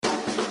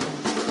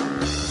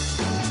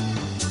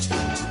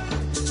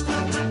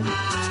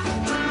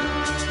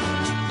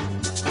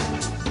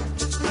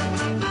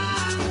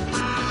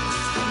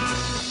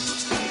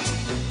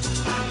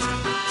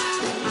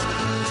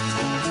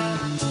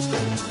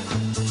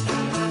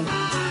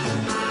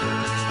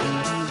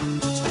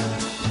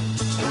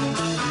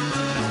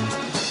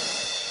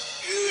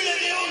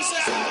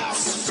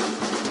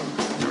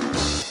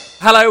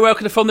Hello,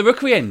 welcome to From the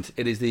Rookery End.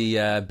 It is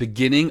the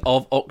beginning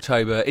of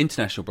October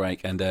international break,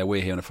 and we're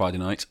here on a Friday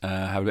night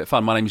having a bit of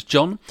fun. My name's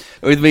John.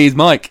 With me is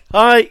Mike.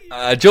 Hi.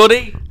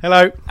 Geordie.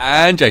 Hello.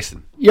 And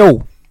Jason.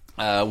 Yo.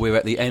 We're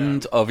at the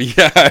end of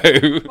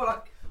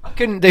Well, I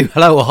couldn't do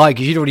hello or hi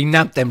because you'd already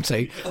nabbed them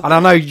two, and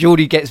I know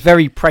Geordie gets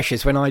very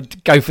precious when I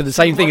go for the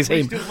same thing as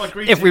him.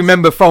 If we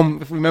remember from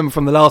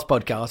the last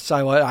podcast,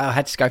 so I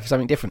had to go for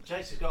something different.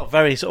 Jason's got a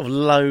very sort of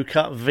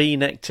low-cut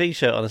V-neck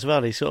T-shirt on as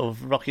well. He's sort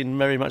of rocking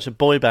very much a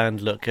boy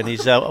band look, and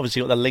he's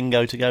obviously got the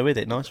lingo to go with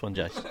it. Nice one,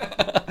 Jason.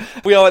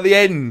 We are at the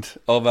end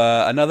of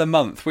another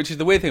month, which is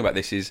the weird thing about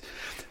this is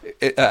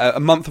a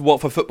month of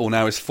Watford football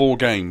now is 4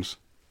 games.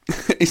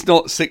 It's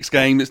not 6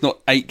 games, it's not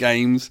 8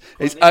 games.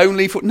 It's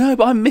only no,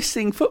 but I'm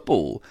missing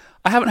football.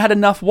 I haven't had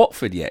enough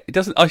Watford yet. It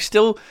doesn't. I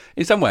still,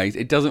 in some ways,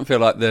 it doesn't feel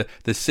like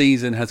the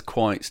season has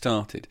quite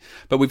started.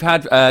 But we've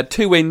had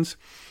 2 wins,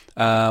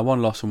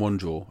 1 loss and 1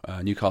 draw.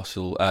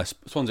 Newcastle,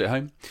 Swansea at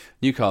home,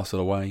 Newcastle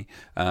away,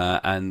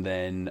 and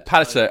then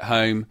Palace at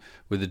home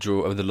with the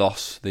draw, with the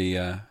loss,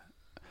 the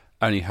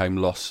only home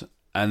loss,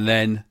 and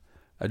then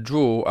a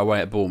draw away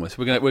at Bournemouth.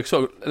 We're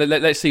sort of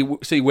let's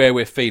see where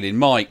we're feeling,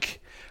 Mike.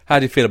 How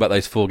do you feel about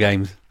those 4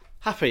 games?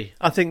 Happy.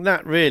 I think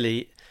that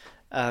really,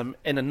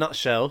 in a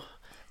nutshell,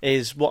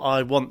 is what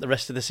I want the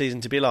rest of the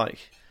season to be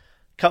like.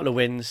 A couple of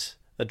wins,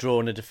 a draw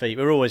and a defeat.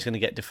 We're always going to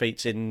get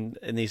defeats in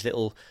these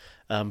little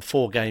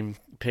 4-game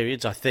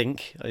periods, I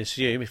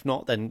assume. If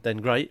not, then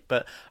great.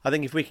 But I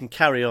think if we can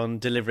carry on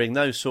delivering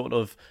those sort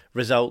of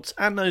results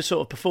and those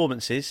sort of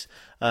performances,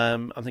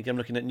 I think I'm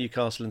looking at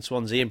Newcastle and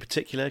Swansea in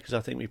particular, because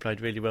I think we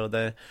played really well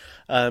there,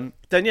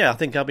 then yeah, I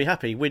think I'll be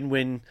happy.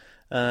 Win-win.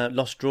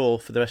 Lost draw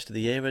for the rest of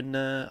the year, and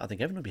I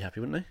think everyone would be happy,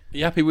 wouldn't they? Are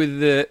you happy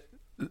with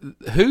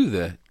who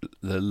the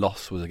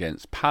loss was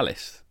against?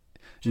 Palace,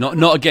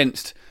 not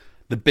against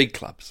the big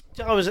clubs.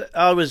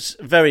 I was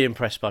very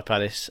impressed by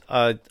Palace.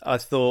 I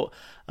thought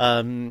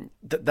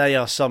that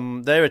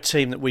they're a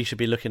team that we should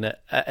be looking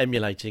at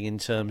emulating in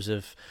terms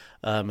of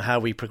how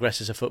we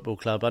progress as a football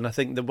club, and I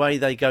think the way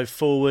they go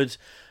forward,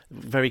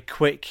 very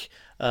quick.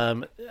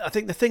 I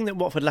think the thing that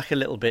Watford lack a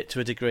little bit to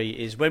a degree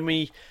is when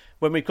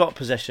we've got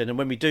possession and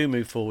when we do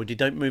move forward, you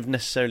don't move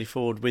necessarily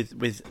forward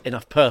with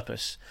enough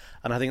purpose.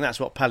 And I think that's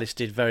what Palace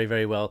did very,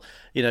 very well.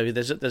 You know,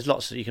 there's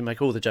lots that you can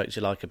make all the jokes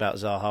you like about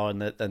Zaha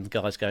and the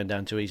guys going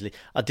down too easily.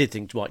 I did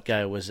think Dwight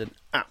Gale was an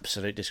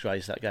absolute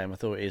disgrace that game. I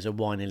thought he was a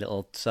whiny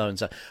little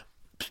so-and-so.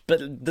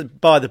 But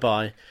by the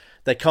by,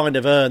 they kind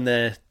of earn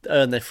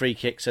their free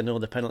kicks and all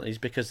the penalties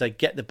because they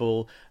get the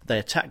ball, they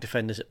attack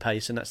defenders at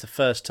pace, and that's the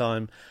first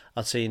time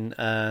I've seen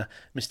Mr.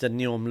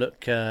 Neom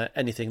look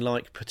anything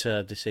like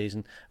perturbed this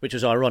season, which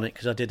was ironic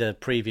because I did a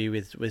preview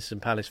with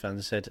some Palace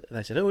fans.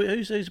 They said, "Oh,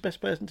 who's the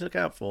best person to look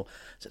out for?"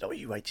 I said, "Oh,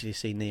 you wait till you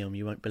see Neom,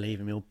 you won't believe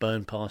him. He'll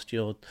burn past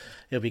you.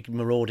 He'll be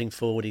marauding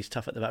forward. He's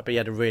tough at the back." But he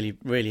had a really,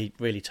 really,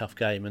 really tough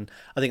game, and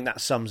I think that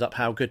sums up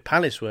how good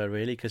Palace were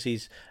really, because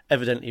he's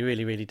evidently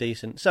really, really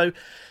decent. So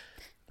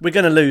we're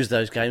going to lose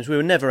those games. We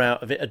were never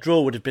out of it. A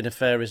draw would have been a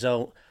fair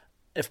result.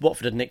 If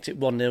Watford had nicked it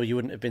 1-0, you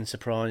wou'dn't have been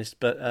surprised.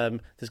 But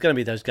there's going to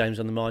be those games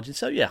on the margin.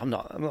 So yeah, I'm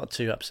not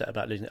too upset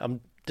about losing it.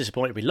 I'm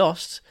disappointed we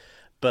lost,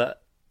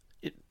 but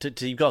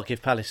you've got to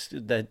give Palace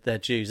their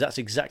dues. That's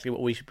exactly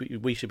what we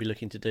should be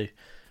looking to do.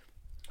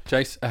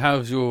 Jace,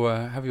 have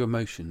your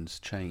emotions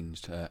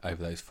changed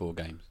over those 4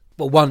 games?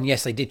 Well, one,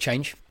 yes, they did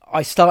change.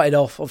 I started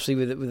off obviously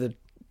with the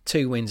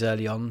 2 wins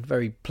early on.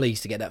 Very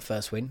pleased to get that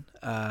first win.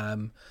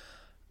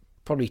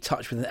 Probably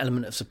touched with an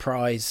element of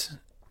surprise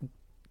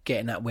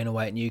getting that win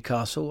away at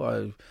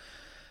Newcastle.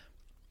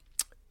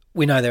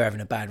 We know they're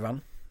having a bad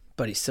run,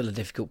 but it's still a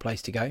difficult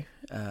place to go.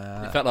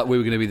 It felt like we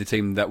were going to be the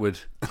team that would.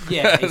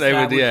 Yeah,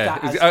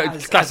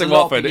 classic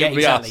Watford. Yeah,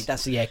 exactly. Us.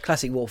 That's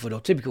classic Watford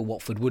or typical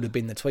Watford would have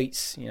been the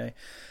tweets, you know.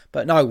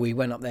 But no, we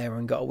went up there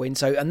and got a win.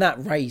 So and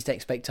that raised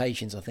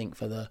expectations, I think,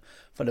 for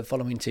the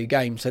following 2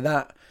 games. So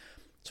that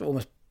sort of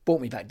almost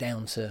brought me back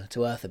down to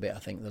earth a bit. I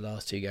think the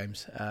last 2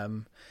 games.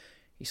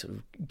 You sort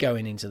of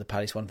going into the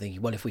Palace one thinking,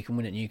 well, if we can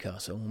win at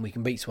Newcastle and we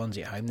can beat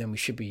Swansea at home, then we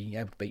should be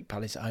able to beat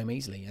Palace at home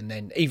easily. And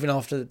then even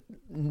after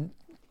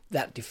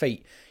that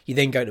defeat, you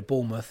then go to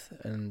Bournemouth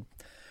and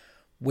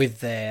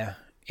with their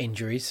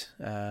injuries,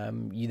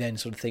 you then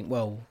sort of think,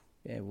 well,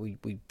 yeah, we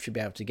should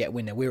be able to get a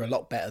win there. We're a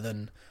lot better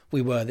than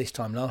we were this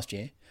time last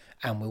year,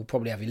 and we'll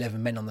probably have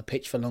 11 men on the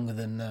pitch for longer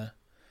than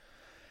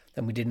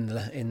we did in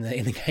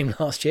the game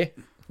last year,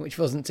 which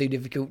wasn't too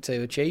difficult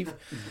to achieve.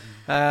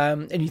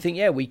 And you think,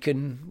 yeah, we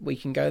can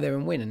go there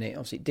and win. And it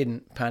obviously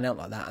didn't pan out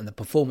like that. And the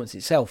performance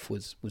itself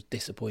was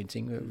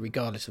disappointing,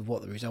 regardless of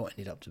what the result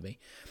ended up to be.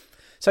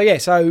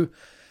 So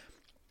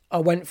I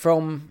went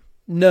from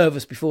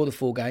nervous before the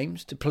 4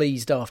 games to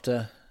pleased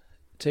after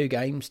 2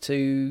 games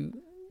to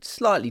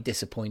slightly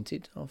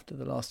disappointed after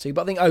the last 2.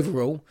 But I think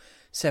overall,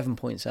 7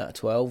 points out of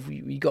 12.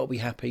 You got to be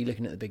happy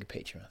looking at the bigger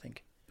picture, I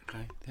think.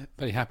 Okay, yeah,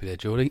 very happy there,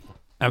 Geordie.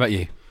 How about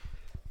you?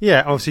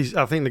 Yeah, obviously,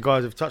 I think the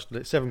guys have touched on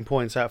it. 7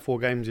 points out of 4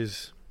 games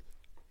is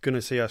going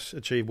to see us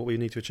achieve what we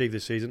need to achieve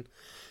this season.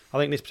 I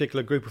think this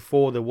particular group of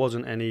 4, there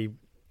wasn't any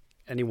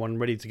anyone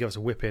ready to give us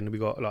a whipping. We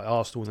got like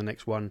Arsenal in the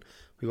next one.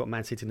 We got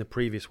Man City in the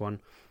previous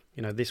one.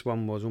 This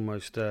one was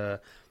almost, as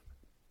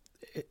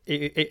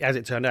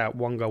it turned out,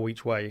 one goal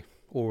each way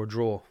or a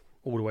draw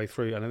all the way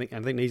through. And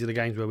I think these are the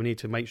games where we need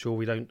to make sure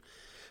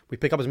we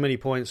pick up as many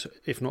points,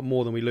 if not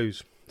more, than we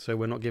lose. So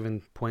we're not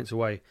giving points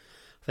away.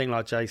 I think,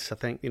 like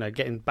Jace,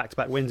 getting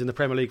back-to-back wins in the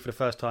Premier League for the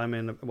first time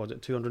in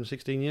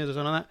 216 years or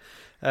something like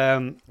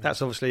that.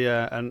 That's obviously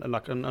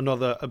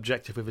another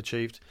objective we've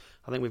achieved.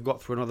 I think we've got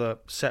through another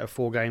set of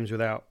 4 games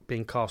without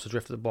being cast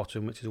adrift at the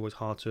bottom, which is always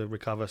hard to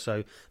recover.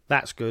 So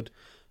that's good.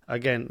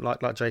 Again,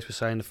 like Jace was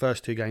saying, the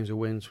first 2 games were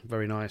wins,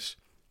 very nice.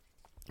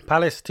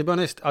 Palace, to be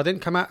honest, I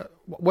didn't come out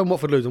when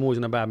Watford lose. I'm always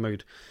in a bad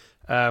mood.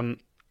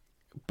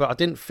 But I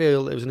didn't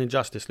feel it was an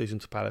injustice losing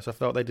to Palace. I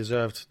felt they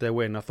deserved their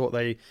win. I thought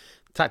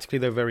tactically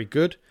they were very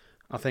good.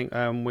 I think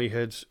we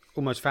had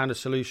almost found a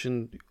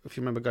solution. If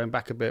you remember going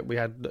back a bit, we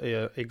had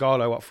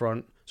Igalo up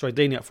front. Sorry,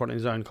 Deeney up front in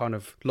his own kind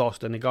of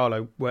lost, and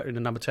Igalo worked in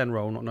the number 10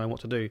 role, not knowing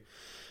what to do.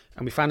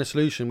 And we found a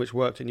solution which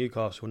worked at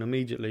Newcastle, and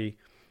immediately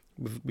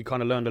we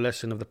kind of learned a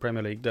lesson of the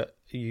Premier League that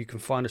you can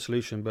find a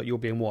solution, but you're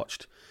being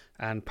watched.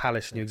 And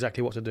Palace knew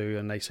exactly what to do,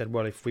 and they said,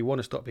 well, if we want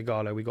to stop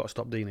Igalo, we've got to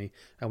stop Deeney,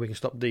 and we can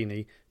stop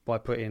Deeney by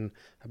putting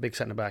a big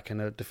centre-back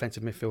and a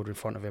defensive midfielder in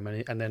front of him,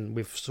 and then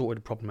we've sorted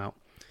the problem out.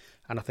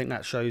 And I think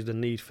that shows the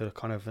need for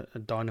kind of a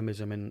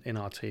dynamism in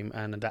our team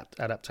and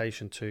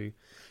adaptation to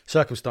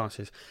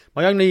circumstances.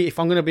 If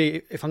I'm going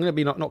to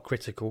be not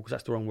critical, because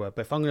that's the wrong word,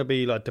 but if I'm going to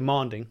be like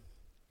demanding,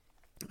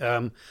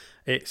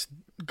 it's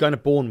going to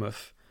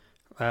Bournemouth,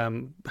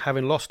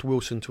 having lost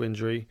Wilson to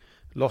injury,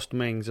 lost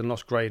Mings and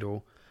lost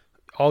Gradle.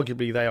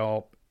 Arguably, they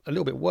are a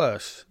little bit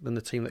worse than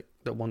the team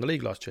that won the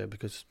league last year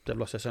because they've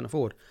lost their centre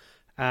forward.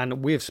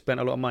 And we've spent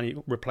a lot of money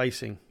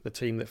replacing the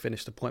team that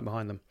finished a point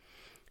behind them.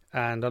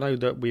 And I know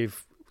that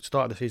we've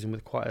started the season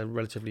with quite a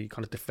relatively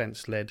kind of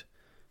defence-led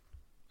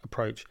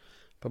approach.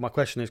 But my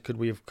question is, could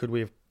we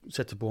have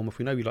said to Bournemouth,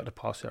 we know you like to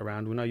pass it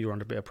around, we know you're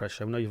under a bit of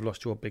pressure, we know you've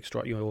lost your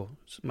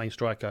main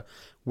striker,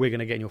 we're going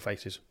to get in your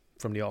faces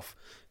from the off.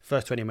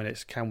 First 20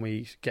 minutes, can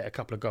we get a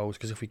couple of goals?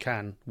 Because if we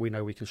can, we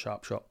know we can shut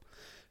up shop.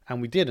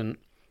 And we didn't,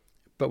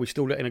 but we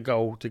still let in a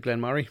goal to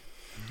Glenn Murray,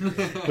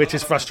 which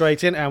is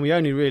frustrating. And we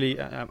only really,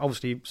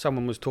 obviously,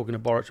 someone was talking to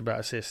Boric about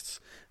assists,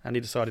 and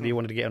he decided he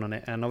wanted to get in on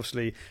it. And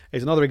obviously,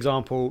 it's another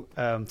example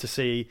to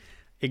see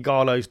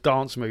Igalo's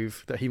dance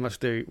move that he must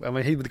do. I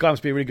mean, the guy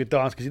must be a really good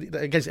dancer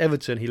because against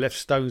Everton, he left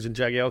Stones and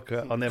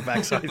Jagielka on their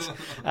backsides,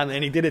 and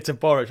then he did it to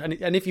Boric.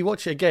 And if you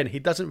watch it again, he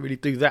doesn't really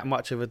do that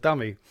much of a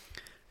dummy.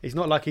 It's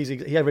not like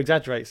he ever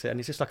exaggerates it, and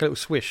it's just like a little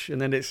swish,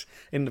 and then it's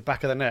in the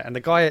back of the net. And the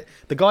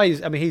guy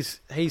is, I mean,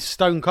 he's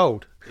stone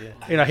cold.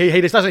 Yeah. He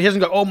doesn't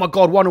go, oh my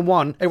God,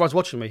 1-on-1, everyone's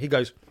watching me. He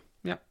goes,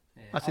 yeah.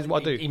 That's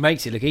what I do. He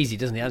makes it look easy,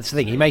 doesn't he? That's the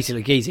thing. He makes it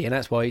look easy, and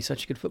that's why he's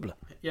such a good footballer.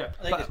 Yeah,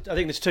 I think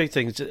there's 2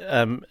 things.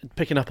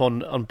 Picking up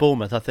on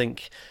Bournemouth, I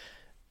think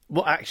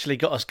what actually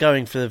got us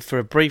going for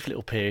a brief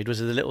little period was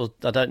the little.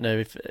 I don't know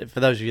if for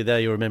those of you there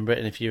you'll remember it,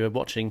 and if you were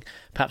watching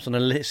perhaps on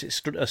an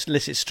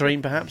illicit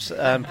stream, perhaps.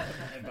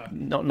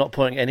 Not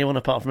pointing at anyone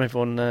apart from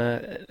everyone.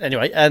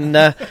 Anyway, and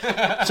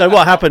so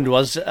what happened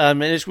was,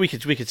 we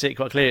could see it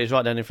quite clearly. It was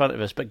right down in front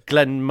of us. But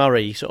Glenn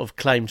Murray sort of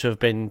claimed to have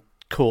been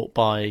caught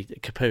by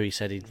Capu. He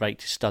said he'd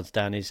raked his studs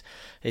down his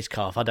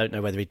calf. I don't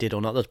know whether he did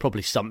or not. There's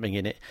probably something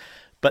in it.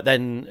 But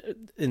then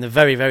in the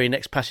very, very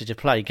next passage of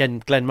play,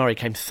 Glenn Murray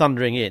came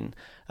thundering in.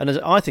 And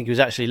I think he was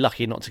actually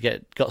lucky not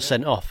to got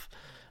sent off.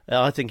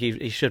 I think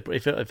he should,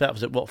 if that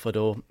was at Watford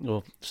or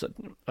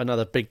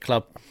another big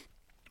club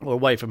or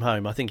away from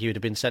home, I think he would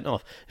have been sent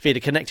off. If he'd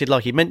have connected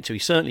like he meant to, he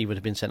certainly would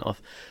have been sent off.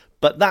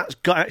 But that's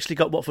actually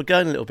got Watford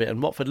going a little bit,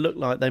 and Watford looked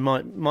like they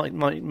might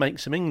make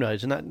some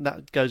inroads, and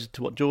that goes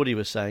to what Geordie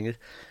was saying. Is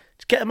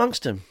get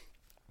amongst them,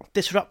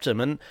 disrupt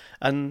them,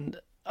 and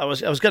I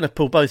was going to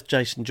pull both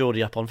Jason and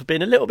Geordie up on for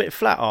being a little bit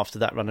flat after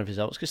that run of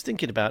results, because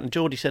thinking about it, and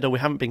Geordie said, we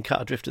haven't been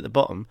cut adrift at the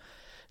bottom.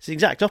 It's the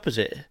exact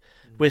opposite.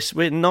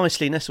 We're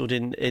nicely nestled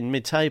in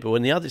mid-table,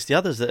 and it's the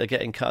others that are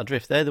getting cut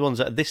adrift. They're the ones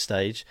that at this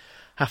stage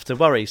have to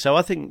worry. So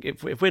I think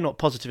if we're not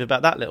positive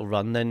about that little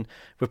run, then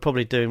we're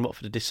probably doing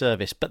Watford a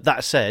disservice. But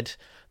that said,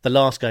 the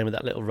last game of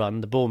that little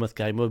run, the Bournemouth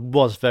game,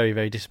 was very,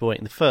 very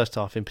disappointing. The first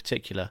half in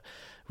particular,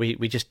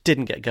 we just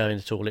didn't get going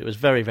at all. It was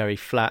very, very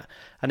flat,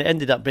 and it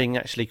ended up being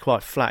actually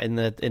quite flat in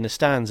the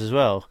stands as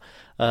well.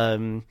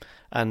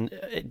 And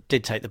it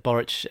did take the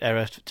Boric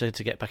error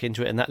to get back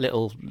into it, and that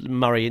little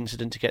Murray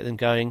incident to get them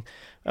going.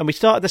 And we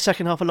started the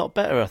second half a lot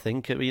better, I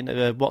think.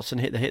 Watson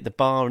hit the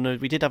bar, and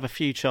we did have a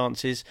few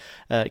chances.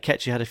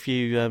 Ketchy had a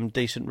few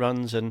decent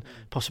runs, and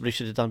possibly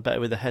should have done better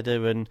with the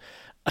header, and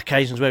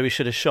occasions where we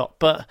should have shot.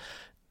 But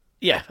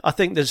yeah, I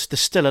think there's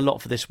still a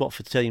lot for this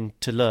Watford team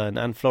to learn,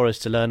 and Flores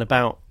to learn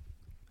about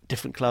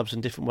different clubs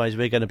and different ways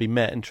we're going to be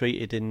met and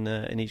treated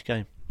in each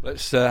game.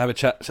 Let's have a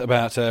chat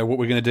about what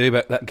we're going to do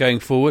about that going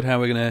forward, how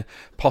we're going to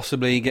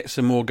possibly get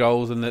some more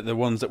goals than the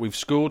ones that we've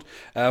scored.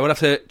 We'll have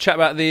to chat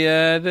about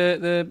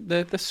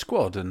the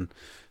squad, and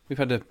we've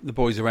had the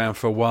boys around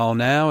for a while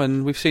now,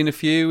 and we've seen a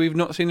few, we've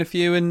not seen a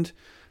few, and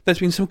there's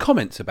been some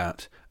comments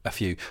about a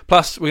few.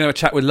 Plus, we're going to have a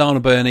chat with Lana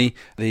Burney,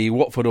 the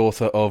Watford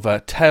author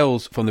of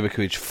Tales from the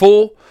Vicarage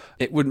 4.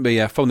 It wouldn't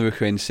be From the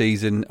Vicar End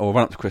season or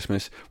Run Up to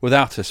Christmas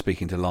without us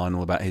speaking to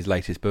Lionel about his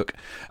latest book.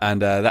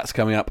 And that's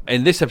coming up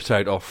in this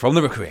episode of From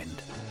the Vicar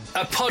End.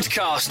 A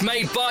podcast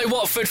made by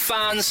Watford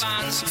fans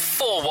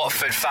for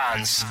Watford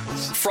fans.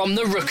 From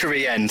the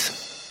Rookery End.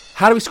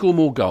 How do we score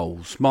more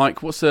goals?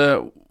 Mike, we've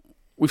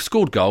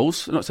scored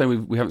goals. I'm not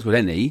saying we haven't scored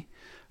any,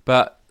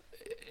 but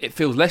it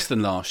feels less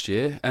than last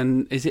year.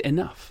 And is it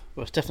enough?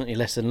 Well, it's definitely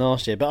less than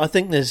last year. But I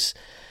think there's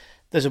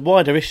a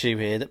wider issue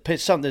here. There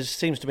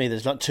seems to me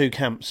there's like two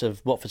camps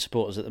of Watford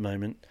supporters at the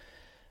moment.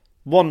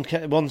 One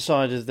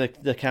side of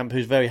the camp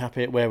who's very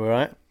happy at where we're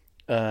at.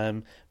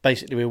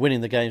 Basically, we're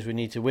winning the games we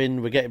need to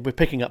win. We're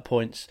picking up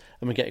points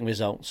and we're getting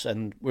results,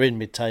 and we're in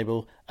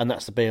mid-table, and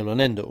that's the be-all and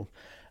end-all.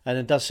 And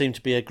there does seem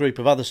to be a group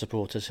of other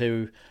supporters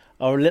who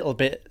are a little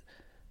bit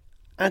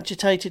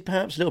agitated,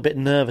 perhaps a little bit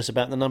nervous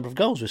about the number of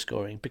goals we're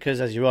scoring,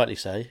 because, as you rightly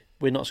say,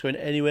 we're not scoring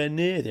anywhere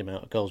near the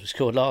amount of goals we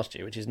scored last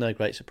year, which is no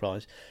great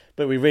surprise.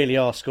 But we really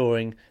are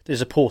scoring.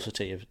 There's a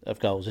paucity of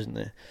goals, isn't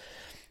there?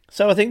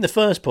 So I think the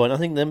first point,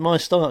 my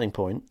starting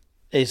point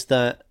is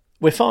that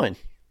we're fine.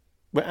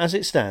 As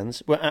it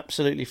stands, we're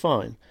absolutely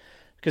fine.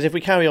 Because if we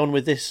carry on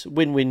with this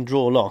win-win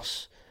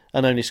draw-loss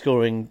and only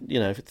scoring,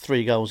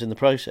 3 goals in the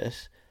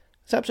process,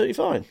 it's absolutely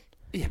fine.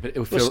 Yeah, but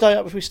If we stay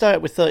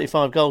up with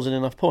 35 goals and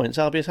enough points,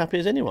 I'll be as happy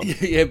as anyone.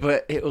 Yeah,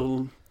 but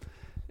it'll...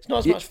 It's not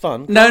as much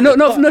fun. No, not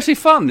necessarily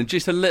fun.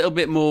 Just a little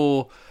bit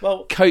more...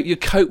 Well, you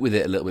cope with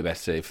it a little bit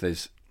better if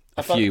there's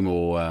a few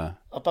more...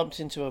 I bumped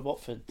into a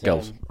Watford...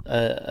 goals.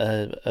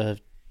 A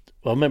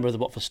member of the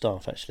Watford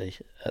staff, actually,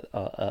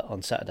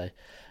 on Saturday.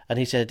 And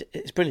he said,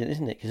 it's brilliant,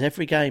 isn't it? Because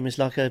every game is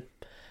like a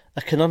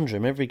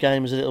conundrum. Every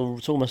game is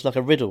it's almost like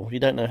a riddle. You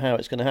don't know how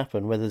it's going to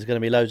happen, whether there's going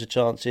to be loads of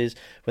chances,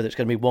 whether it's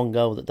going to be one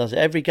goal that does it.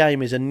 Every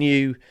game is a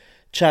new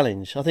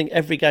challenge. I think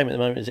every game at the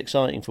moment is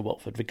exciting for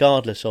Watford,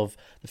 regardless of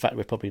the fact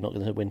we're probably not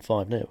going to win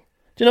 5-0. Do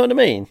you know what I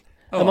mean?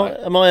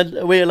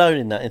 Are we alone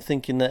in that, in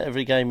thinking that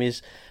every game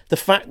is... The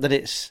fact that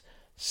it's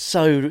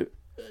so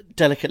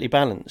delicately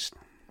balanced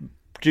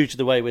due to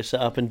the way we're set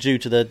up and due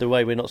to the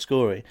way we're not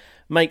scoring,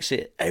 makes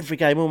it every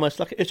game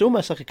almost like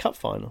a cup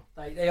final.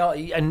 They are,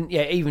 and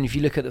yeah, even if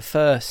you look at the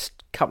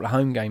first couple of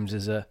home games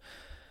as an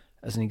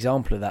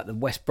example of that, the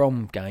West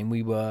Brom game,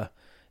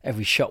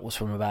 every shot was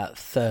from about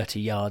 30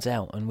 yards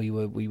out, and we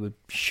were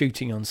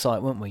shooting on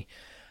sight, weren't we?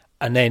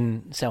 And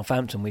then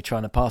Southampton, we're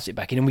trying to pass it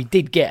back in, and we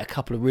did get a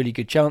couple of really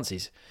good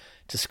chances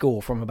to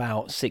score from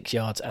about 6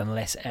 yards and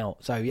less out.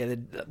 So yeah,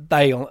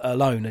 they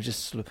alone are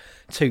just sort of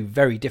two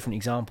very different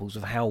examples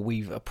of how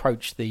we've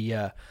approached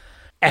the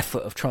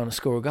effort of trying to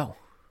score a goal.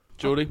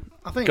 Geordie,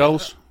 I think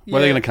goals? Where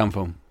are they going to come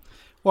from?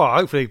 Well,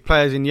 hopefully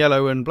players in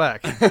yellow and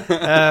black.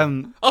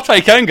 I'll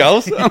take own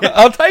goals.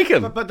 I'll take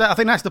them. But I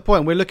think that's the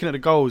point. We're looking at the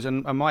goals,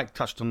 and Mike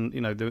touched on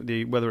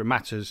the whether it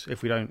matters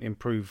if we don't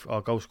improve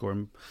our goal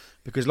scoring.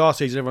 Because last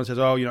season everyone says,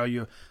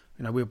 we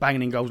were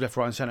banging in goals left,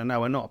 right, and centre.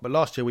 No, we're not. But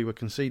last year we were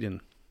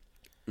conceding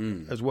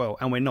as well,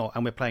 and we're not,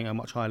 and we're playing at a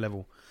much higher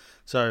level.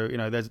 So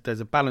there's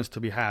a balance to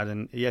be had,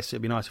 and yes,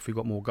 it'd be nice if we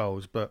got more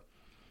goals, but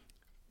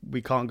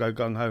we can't go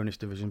gung ho in this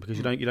division because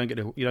you don't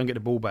get the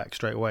ball back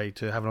straight away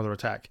to have another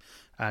attack,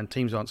 and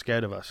teams aren't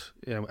scared of us.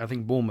 I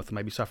think Bournemouth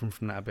may be suffering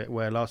from that a bit,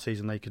 where last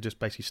season they could just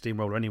basically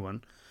steamroll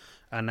anyone,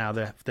 and now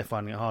they're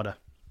finding it harder.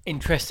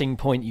 Interesting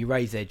point you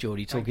raised there,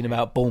 Geordie, talking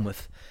about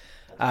Bournemouth.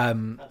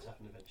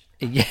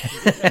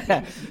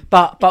 Yeah,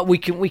 but we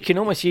can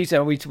almost use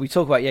that. We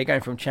talk about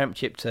going from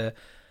Championship to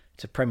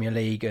Premier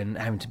League and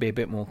having to be a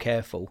bit more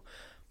careful.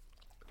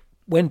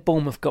 When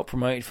Bournemouth got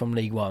promoted from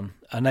League One,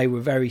 and they were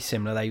very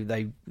similar.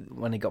 They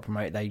when they got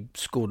promoted, they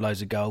scored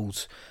loads of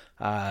goals.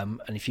 And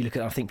if you look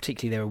at, I think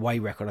particularly their away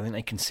record, I think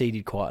they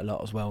conceded quite a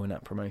lot as well in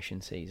that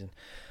promotion season.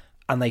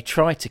 And they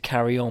tried to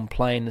carry on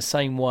playing the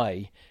same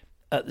way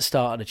at the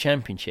start of the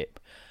Championship.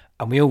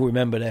 And we all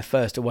remember their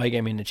first away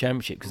game in the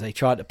Championship because they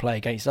tried to play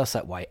against us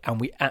that way,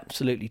 and we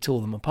absolutely tore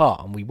them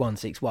apart, and we won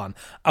 6-1.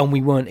 And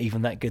we weren't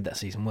even that good that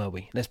season, were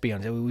we? Let's be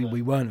honest,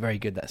 we weren't very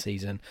good that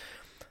season.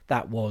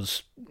 That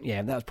was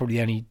probably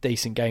the only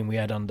decent game we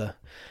had under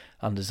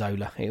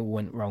Zola. It all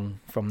went wrong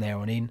from there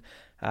on in.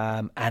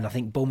 And I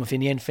think Bournemouth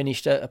in the end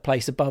finished a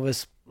place above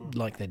us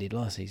like they did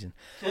last season.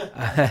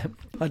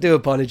 I do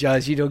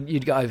apologise,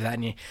 you'd got over that,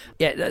 hadn't you?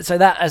 Yeah, so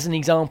that as an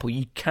example,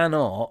 you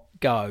cannot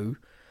go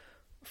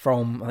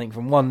from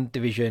one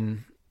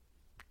division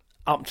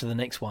up to the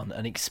next one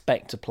and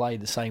expect to play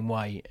the same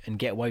way and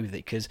get away with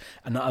it,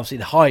 and obviously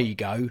the higher you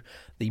go,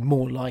 the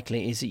more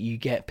likely it is that you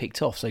get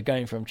picked off. So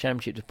going from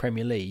Championship to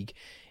Premier League,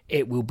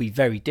 it will be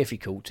very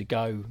difficult to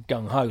go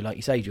gung-ho, like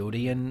you say,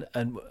 Geordie, and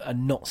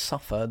not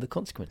suffer the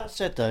consequence. That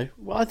said, though,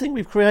 I think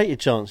we've created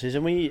chances,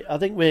 and I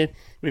think we're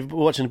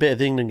watching a bit of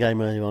the England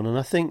game earlier on, and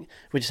I think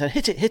we just said,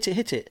 hit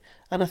it,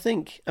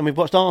 and we've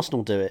watched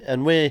Arsenal do it,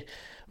 and we're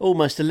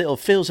almost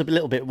feels a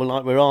little bit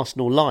like we're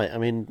Arsenal light. I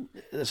mean,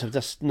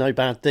 that's no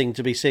bad thing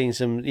to be seeing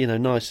some,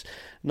 nice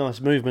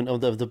movement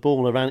of the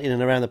ball around in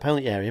and around the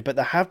penalty area. But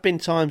there have been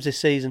times this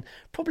season,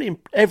 probably in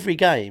every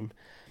game,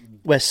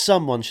 where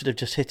someone should have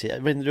just hit it. I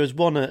mean, there was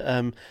one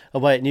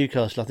away at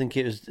Newcastle. I think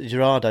it was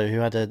Gerardo who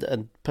had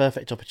a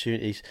perfect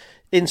opportunities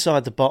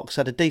inside the box,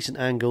 had a decent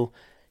angle.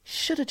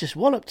 Should have just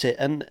walloped it,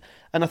 and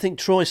I think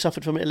Troy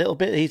suffered from it a little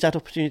bit. He's had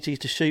opportunities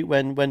to shoot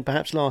when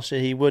perhaps last year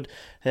he would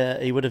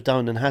have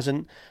done and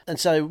hasn't. And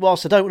so,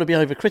 whilst I don't want to be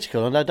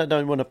overcritical and I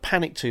don't want to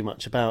panic too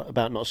much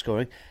about not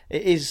scoring,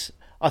 it is,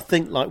 I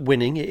think, like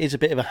winning. It is a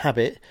bit of a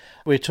habit.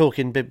 We were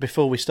talking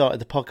before we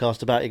started the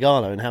podcast about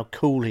Ighalo and how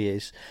cool he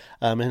is,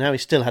 and how he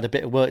still had a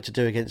bit of work to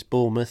do against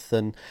Bournemouth,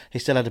 and he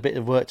still had a bit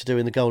of work to do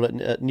in the goal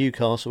at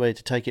Newcastle, where he had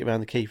to take it around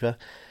the keeper.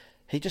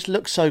 He just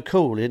looks so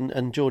cool,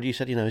 and George, you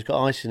said, he's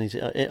got ice in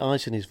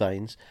his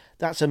veins.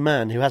 That's a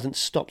man who hasn't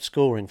stopped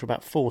scoring for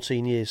about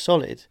 14 years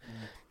solid,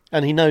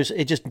 and he knows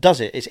it. Just does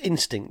it. It's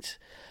instinct,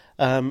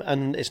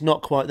 and it's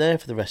not quite there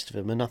for the rest of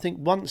them. And I think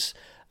once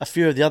a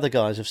few of the other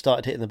guys have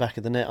started hitting the back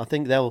of the net, I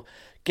think they'll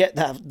get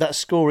that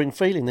scoring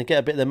feeling. They get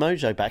a bit of their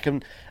mojo back,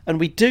 and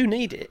we do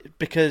need it,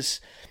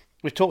 because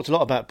we've talked a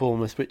lot about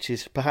Bournemouth, which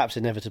is perhaps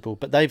inevitable,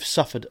 but they've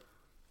suffered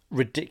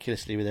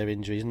ridiculously with their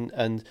injuries,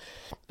 and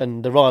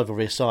the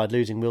rivalry aside,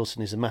 losing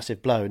Wilson is a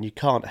massive blow, and you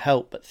can't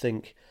help but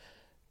think,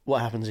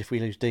 what happens if we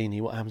lose Deeney?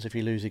 What happens if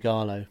we lose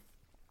Ighalo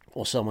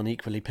or someone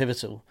equally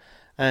pivotal?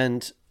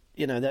 And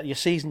that your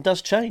season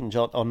does change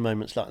on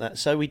moments like that.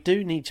 So we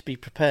do need to be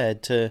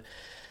prepared to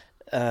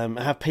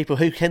have people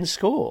who can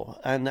score,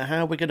 and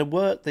how we're going to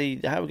work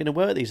these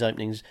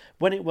openings.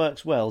 When it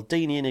works well,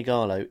 Deeney and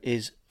Ighalo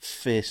is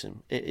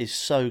fearsome. It is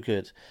so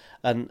good,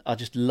 and I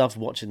just love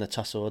watching the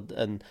tussle.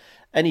 And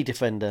any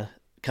defender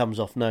comes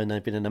off knowing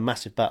they've been in a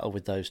massive battle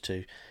with those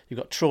two. You've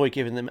got Troy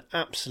giving them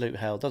absolute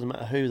hell. Doesn't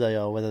matter who they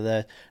are, whether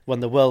they're won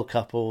the World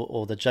Cup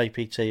or the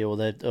JPT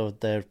or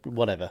they're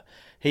whatever.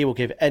 He will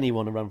give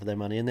anyone a run for their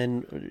money. And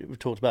then we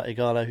talked about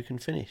Ighalo, who can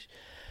finish.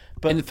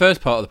 But in the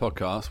first part of the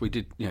podcast, we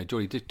did,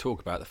 Geordie did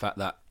talk about the fact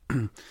that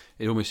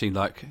it almost seemed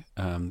like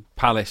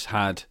Palace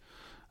had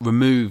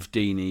removed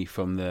Deeney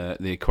from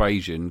the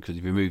equation, because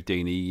if you remove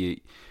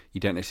Deeney, you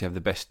don't necessarily have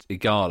the best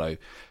Ighalo.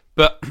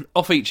 But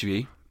off each of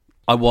you,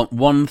 I want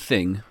one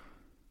thing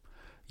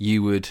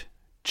you would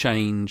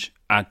change,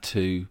 add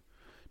to,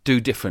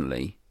 do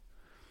differently.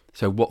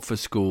 So Watford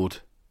scored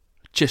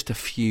just a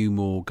few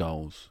more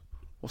goals.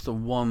 What's the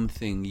one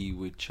thing you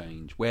would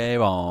change?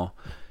 Where are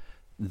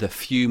the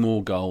few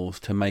more goals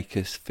to make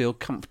us feel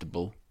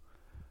comfortable,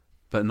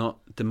 but not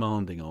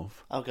demanding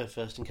of? I'll go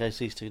first in case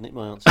these two nick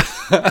my answer.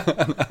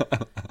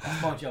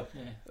 That's my job.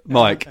 Yeah.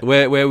 Mike,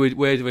 where are we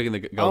going to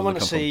go? I want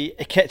to see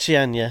Ikechi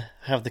Anya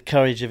have the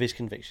courage of his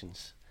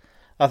convictions.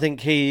 I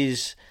think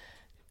he's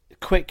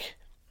quick,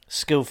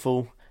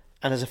 skillful,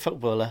 and as a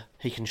footballer,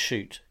 he can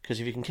shoot. Because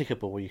if you can kick a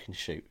ball, you can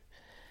shoot.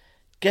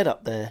 Get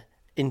up there,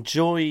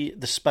 enjoy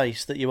the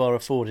space that you are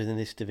afforded in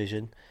this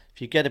division.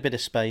 If you get a bit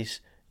of space,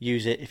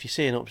 use it. If you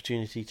see an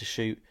opportunity to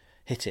shoot,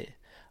 hit it.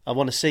 I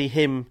want to see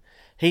him.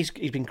 He's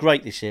been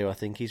great this year, I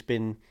think. He's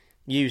been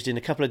used in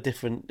a couple of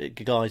different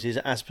guises,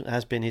 as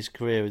has been his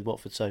career with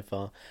Watford so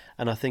far,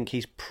 and I think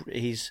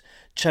he's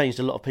changed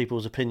a lot of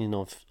people's opinion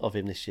of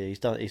him this year. He's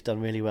done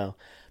really well.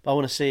 But I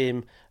want to see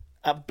him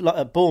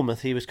at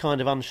Bournemouth. He was kind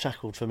of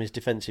unshackled from his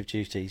defensive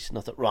duties, and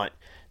I thought, right,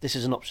 this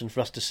is an option for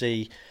us to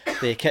see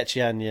the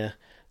Ikechi Anya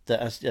that,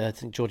 as I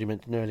think Geordie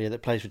mentioned earlier,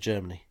 that plays for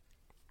Germany,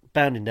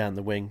 bounding down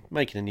the wing,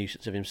 making a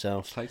nuisance of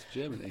himself. Plays for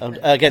Germany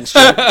against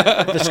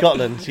for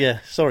Scotland. Yeah,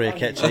 sorry,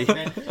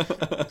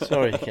 Ikechi.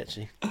 Sorry,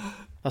 Ikechi.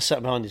 I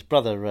sat behind his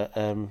brother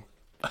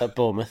at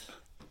Bournemouth.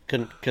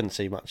 Couldn't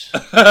see much.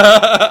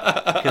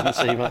 Couldn't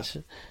see much.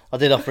 I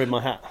did offer him my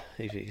hat.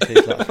 He's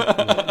like,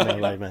 no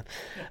way, man.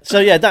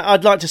 So yeah,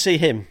 I'd like to see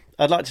him.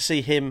 I'd like to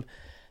see him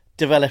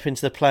develop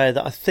into the player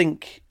that I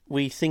think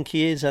we think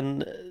he is,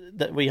 and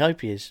that we hope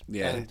he is.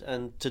 Yeah.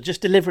 And to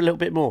just deliver a little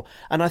bit more.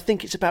 And I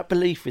think it's about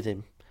belief with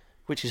him,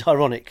 which is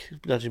ironic,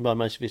 judging by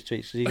most of his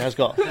tweets, because he has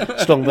got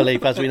strong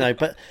belief, as we know.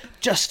 But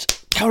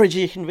just courage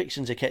your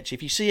convictions, Ikechi.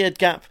 If you see a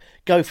gap,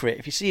 go for it.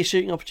 If you see a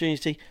shooting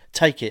opportunity,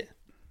 take it.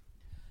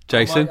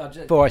 Jason?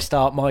 Before I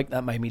start, Mike,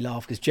 that made me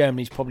laugh, because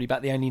Germany's probably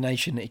about the only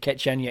nation that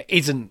Ikechi Anya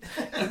isn't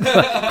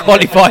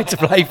qualified to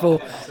play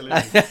for.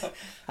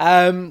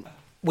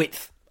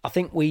 Width. I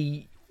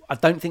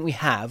don't think we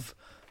have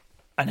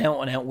an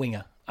out-and-out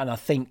winger, and I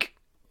think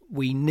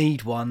we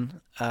need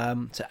one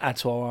to add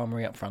to our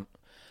armoury up front.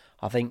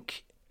 I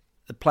think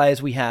the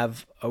players we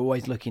have are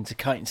always looking to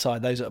cut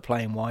inside those that are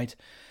playing wide.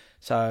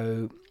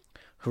 So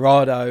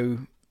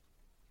Gerardo,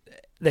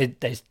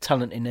 there's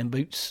talent in them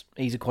boots.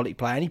 He's a quality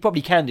player, and he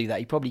probably can do that.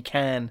 He probably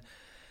can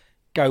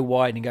go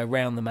wide and go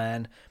round the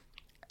man.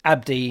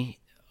 Abdi,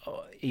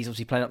 he's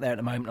obviously playing up there at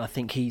the moment. I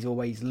think he's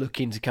always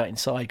looking to cut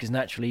inside, because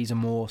naturally he's a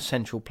more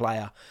central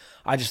player.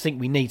 I just think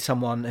we need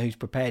someone who's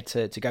prepared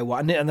to go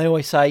wide. And they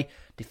always say,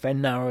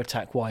 defend narrow,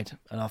 attack wide.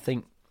 And I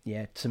think,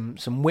 yeah,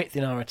 some width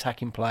in our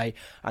attacking play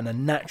and a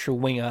natural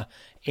winger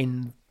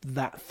in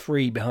that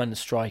three behind the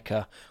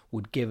striker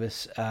would give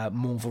us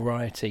more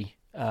variety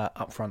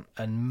up front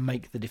and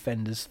make the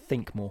defenders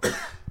think more.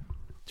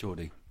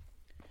 Geordie?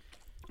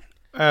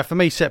 For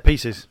me, set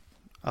pieces.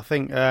 I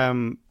think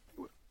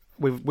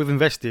we've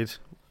invested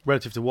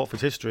relative to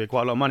Watford's history,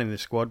 quite a lot of money in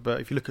this squad.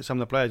 But if you look at some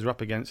of the players we're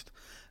up against,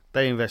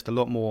 they invest a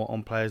lot more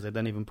on players they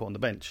don't even put on the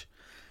bench.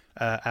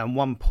 And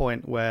one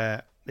point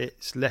where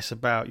it's less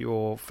about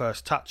your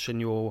first touch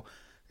and your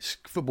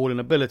footballing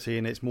ability,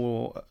 and it's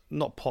more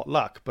not pot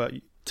luck, but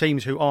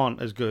teams who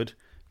aren't as good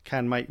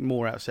can make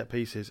more out of set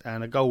pieces.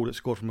 And a goal that's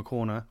scored from a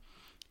corner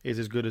is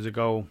as good as a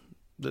goal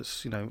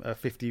that's, a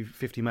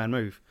 50-man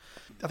move.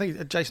 I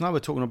think Jason and I were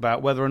talking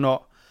about whether or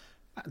not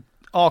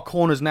are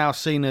corners now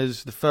seen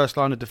as the first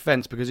line of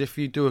defence, because if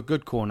you do a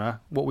good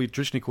corner, what we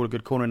traditionally call a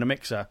good corner in a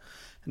mixer,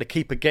 and the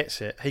keeper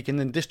gets it, he can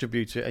then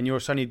distribute it, and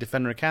you're only a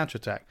defender in a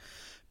counter-attack.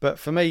 But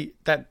for me,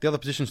 that the other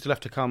positions still have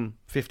to come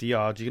 50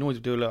 yards. You can always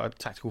do a little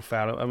tactical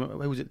foul.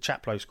 Who was it?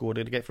 Chaplow scored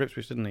it to get for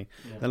Ipswich, didn't he?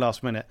 Yeah. In the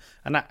last minute,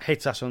 and that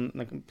hits us and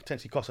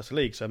potentially cost us the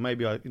league. So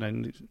maybe I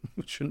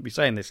shouldn't be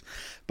saying this,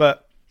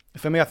 but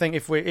for me, I think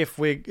if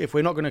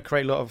we're not going to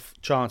create a lot of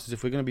chances,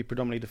 if we're going to be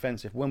predominantly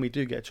defensive, when we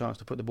do get a chance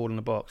to put the ball in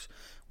the box,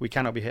 we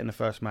cannot be hitting the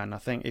first man. I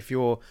think if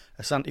you're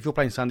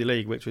playing Sunday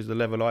League, which was the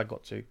level I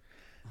got to,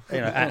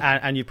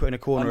 and you put in a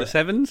corner under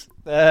sevens,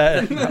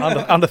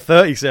 under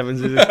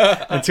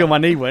 37s until my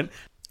knee went.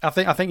 I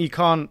think you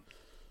can't.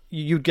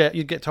 You'd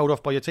get told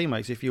off by your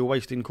teammates if you're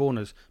wasting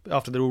corners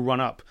after they're all run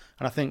up.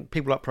 And I think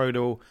people like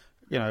Prodal,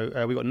 we've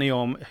got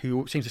Neom,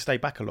 who seems to stay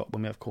back a lot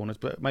when we have corners,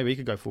 but maybe he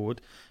could go forward.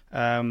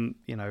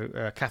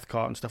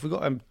 Cathcart and stuff. We've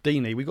got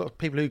Deeney. We've got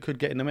people who could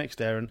get in the mix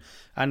there,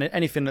 and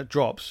anything that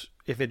drops,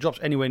 if it drops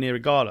anywhere near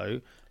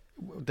Igalo,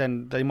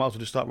 then they might as well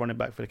just start running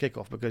back for the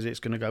kickoff because it's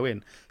going to go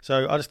in.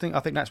 So I think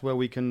that's where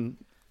we can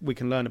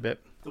learn a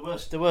bit.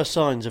 There were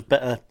signs of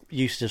better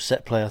use of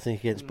set play, I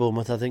think, against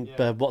Bournemouth. I think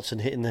Watson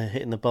hitting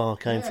the bar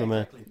came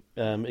from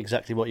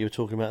exactly what you were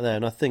talking about there,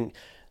 and I think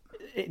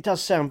it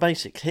does sound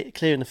basic,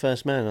 clearing the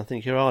first man. I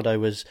think Gerardo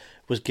was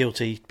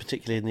guilty,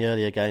 particularly in the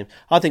earlier game.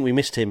 I think we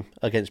missed him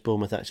against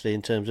Bournemouth, actually,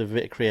 in terms of a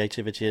bit of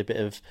creativity, a bit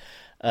of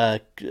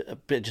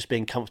just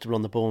being comfortable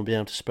on the ball and being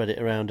able to spread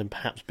it around and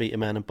perhaps beat a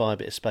man and buy a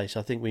bit of space.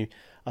 I think we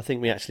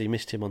actually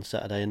missed him on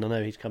Saturday, and I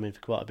know he's come in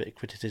for quite a bit of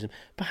criticism,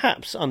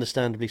 perhaps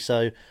understandably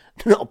so,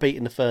 not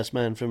beating the first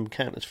man from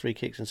countless free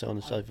kicks and so on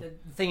and so forth.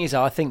 The thing is,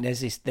 I think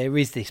there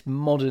is this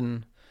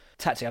modern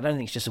tactic. I don't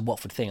think it's just a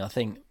Watford thing. I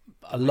think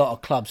a lot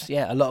of clubs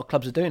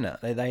are doing that.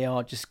 They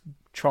are just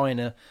trying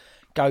to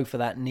go for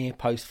that near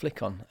post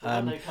flick on.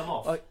 They come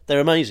off. They're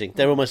amazing.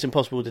 They're almost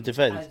impossible to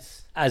defend.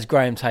 As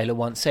Graham Taylor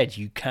once said,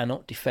 you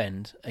cannot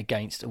defend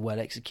against a well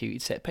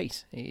executed set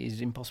piece. It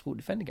is impossible to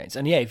defend against.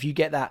 And if you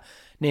get that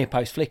near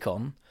post flick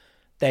on,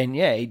 then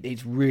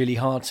it's really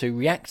hard to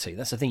react to.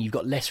 That's the thing. You've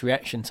got less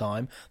reaction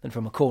time than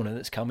from a corner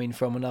that's coming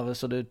from another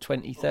sort of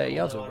 20, 30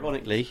 yards.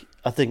 Ironically,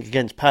 I think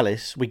against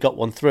Palace we got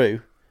one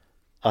through.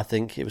 I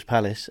think it was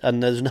Palace,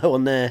 and there's no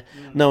one there.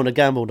 No one had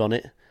gambled on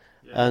it.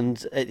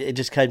 And it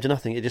just came to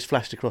nothing. It just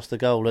flashed across the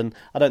goal, and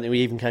I don't think we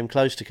even came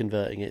close to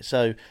converting it.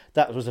 So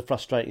that was a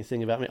frustrating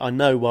thing about me. I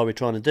know why we're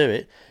trying to do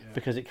it,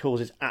 because it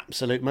causes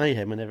absolute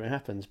mayhem whenever it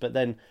happens. But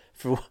then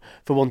for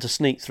one to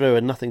sneak through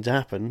and nothing to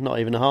happen, not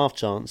even a half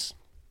chance,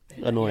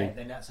 annoying. Yeah,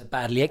 then that's a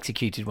badly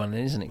executed one,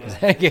 then, isn't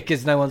it?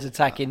 Because no one's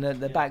attacking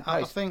the back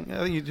post. I think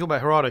you talk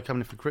about Gerardo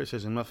coming in for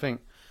criticism. I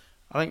think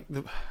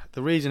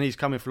the reason he's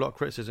coming for a lot of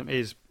criticism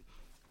is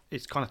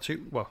it's kind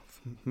of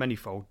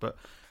manifold, but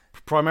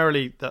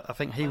primarily that I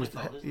think he was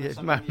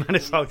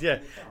manifold. Yeah,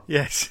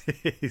 yes,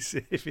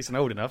 if it's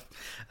old enough.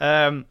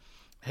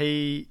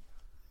 The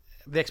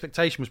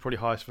expectation was probably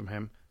highest from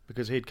him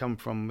because he'd come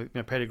from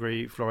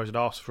pedigree. Flores had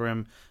asked for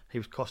him. He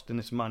was costing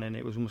this money, and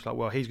it was almost like,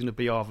 well, he's going to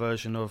be our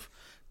version of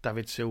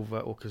David Silva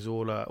or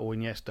Cazorla or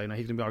Iniesta.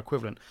 He's going to be our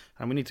equivalent,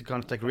 and we need to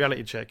kind of take a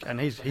reality check.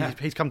 And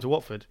he's come to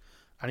Watford,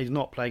 and he's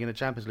not playing in the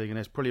Champions League, and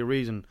there's probably a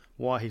reason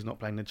why he's not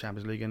playing in the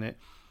Champions League. And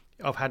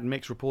I've had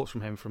mixed reports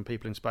from him from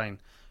people in Spain.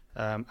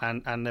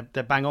 And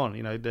they're bang on.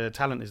 The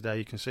talent is there,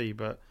 you can see,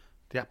 but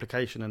the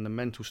application and the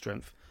mental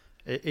strength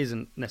it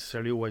isn't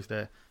necessarily always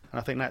there. And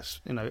I think that's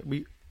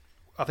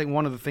I think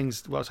one of the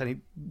things I was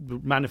saying,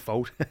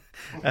 manifold,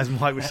 as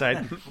Mike was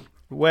saying,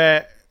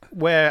 where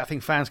I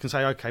think fans can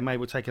say, okay, maybe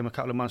we'll take him a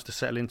couple of months to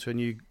settle into a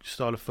new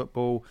style of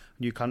football,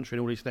 new country,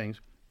 and all these things.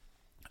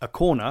 A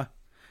corner,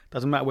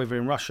 doesn't matter whether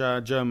in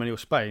Russia, Germany, or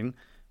Spain,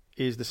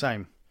 is the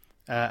same.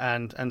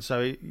 And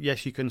so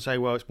yes, you can say,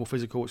 well, it's more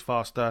physical, it's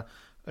faster.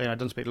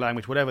 Doesn't speak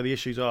language, whatever the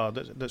issues are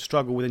that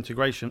struggle with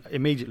integration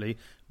immediately,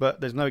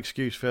 but there's no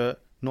excuse for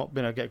not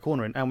being able to get a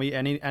corner in.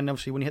 And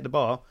obviously when he hit the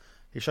bar,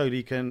 he showed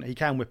he can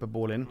whip a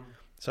ball in.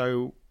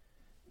 So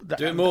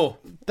do it more.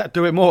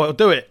 Do it more.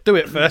 Do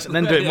it first, and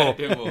then do it more.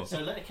 Do it more. So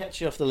let it catch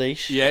you off the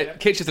leash. Yeah,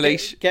 catch you off the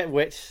leash. Get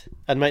width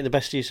and make the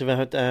best use of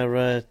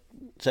our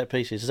set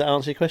pieces. Does that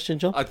answer your question,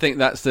 John? I think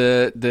that's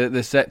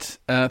the set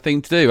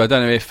thing to do. I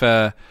don't know if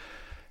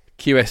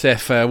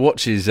QSF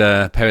watches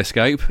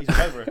Periscope. He's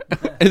all over it.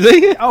 Is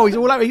he? Oh, he's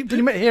all over it. Did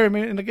you hear him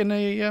in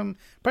the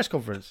press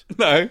conference?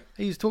 No.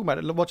 He's talking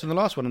about it, watching the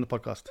last one on the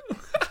podcast.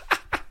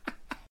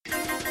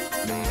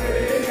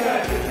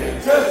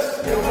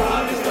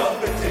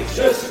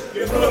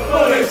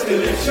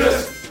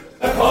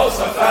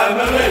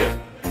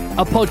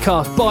 A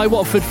podcast by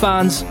Watford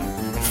fans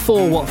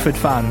for Watford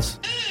fans.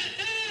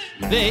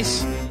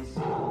 This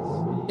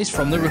is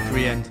From the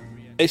Rookery End.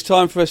 It's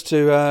time for us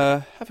to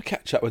have a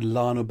catch-up with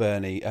Lionel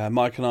Birnie.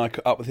 Mike and I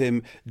caught up with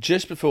him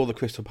just before the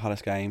Crystal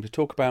Palace game to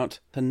talk about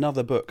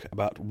another book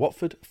about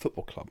Watford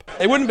Football Club.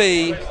 It wouldn't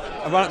be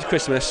a run up to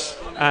Christmas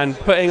and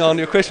putting on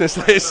your Christmas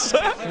list.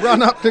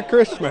 Run up to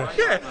Christmas?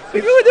 Yeah.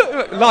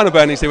 Lionel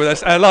Birnie's here with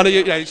us. Lionel,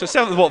 it's your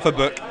 7th Watford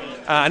book.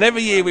 And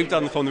every year we've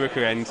done the From the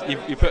Rookery End,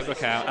 you put a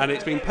book out, and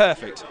it's been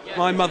perfect.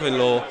 My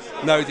mother-in-law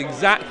knows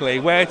exactly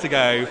where to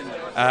go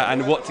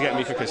and what to get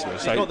me for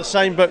Christmas. You've got the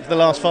same book for the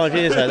last 5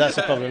 years, though. That's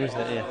the problem, isn't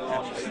it?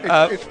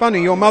 Yeah. It's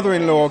funny, your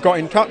mother-in-law got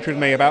in touch with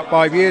me about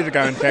 5 years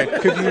ago and said,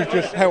 could you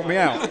just help me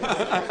out?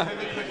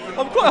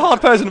 I'm quite a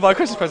hard person to buy a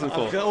Christmas present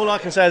for. All I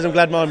can say is I'm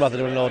glad my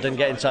mother-in-law didn't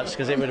get in touch,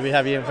 because it would be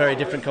having a very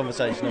different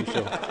conversation, I'm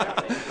sure.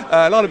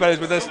 Lionel Birnie's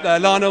with us.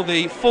 Lionel,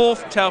 the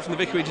 4th Tale from the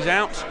Vicarage is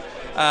out.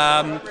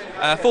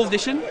 4th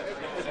edition.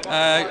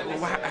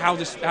 How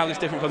this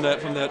different from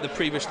the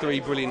previous 3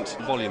 brilliant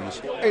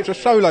volumes? It's a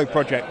solo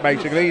project,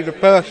 basically. The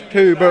first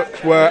 2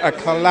 books were a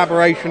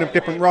collaboration of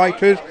different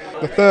writers.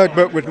 The 3rd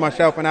book was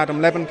myself and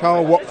Adam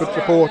Leventhal, Watford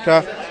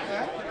supporter,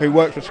 who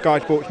works for Sky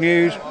Sports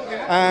News.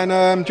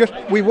 And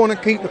we want to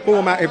keep the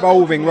format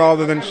evolving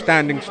rather than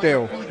standing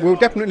still. We'll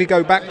definitely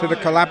go back to the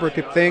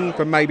collaborative thing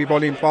for maybe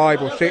volume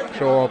 5 or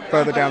 6 or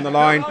further down the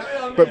line.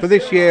 But for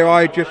this year,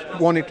 I just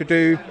wanted to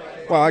do...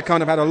 Well, I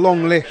kind of had a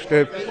long list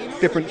of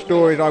different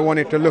stories I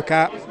wanted to look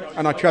at,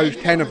 and I chose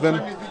 10 of them.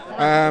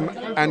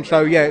 And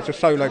so, yeah, it's a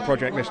solo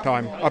project this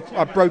time.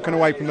 I've broken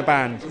away from the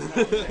band.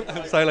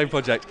 Solo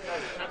project.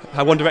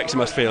 How One Direction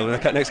must feel in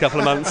the next couple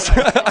of months.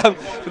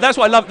 But that's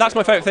what I love. That's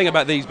my favourite thing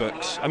about these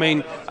books. I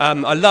mean,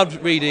 I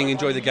loved reading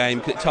Enjoy the Game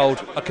because it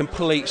told a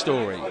complete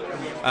story.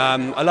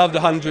 I loved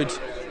 100...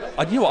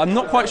 You know what, I'm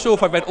not quite sure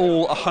if I've read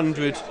all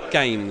 100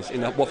 games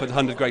in the Watford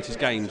 100 Greatest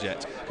Games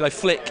yet. Because I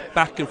flick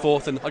back and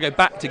forth and I go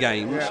back to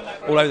games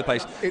all over the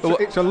place.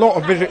 It's a lot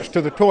of visits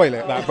to the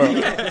toilet, that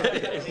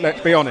book.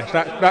 Let's be honest.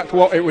 That's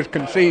what it was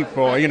conceived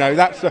for. You know,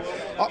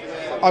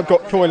 I've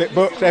got toilet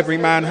books, every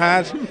man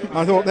has.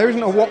 I thought there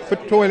isn't a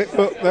Watford toilet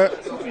book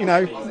that, you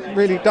know,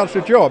 really does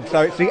the job.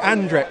 So it's the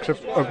Andrex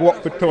of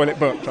Watford toilet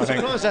books, I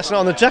think. That's not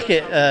on the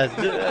jacket,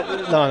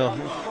 Lionel.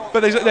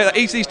 But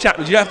each of these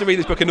chapters, you have to read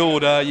this book in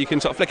order. You can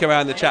sort of flick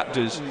around the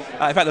chapters. In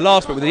fact, the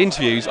last book with the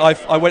interviews,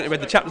 I went and read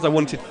the chapters I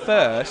wanted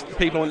first, the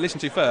people I wanted to listen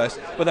to first,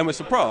 but then was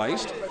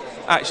surprised.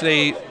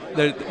 Actually,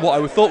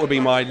 what I thought would be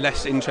my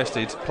less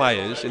interested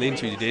players in the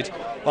interview you did,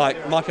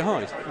 like Micah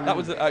Hyde. That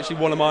was actually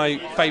one of my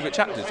favourite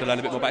chapters to learn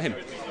a bit more about him.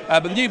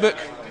 But the new book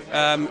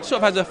sort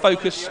of has a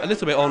focus a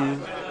little bit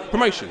on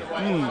promotion.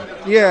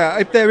 Yeah,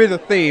 if there is a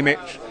theme,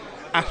 it's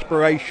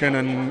aspiration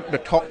and the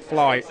top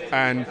flight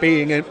and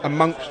being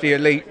amongst the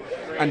elite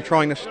and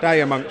trying to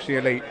stay amongst the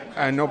elite.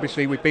 And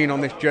obviously we've been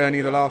on this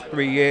journey the last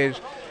 3 years,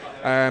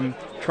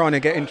 trying to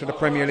get into the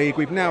Premier League.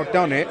 We've now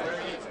done it,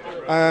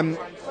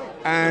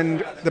 and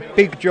the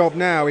big job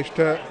now is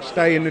to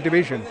stay in the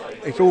division.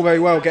 It's all very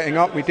well getting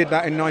up. We did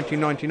that in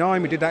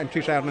 1999, we did that in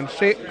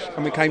 2006,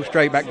 and we came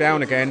straight back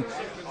down again.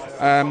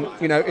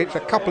 You know, it's a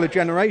couple of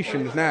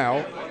generations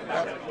now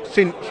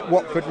since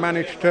Watford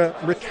managed to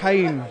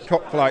retain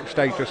top flight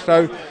status.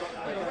 So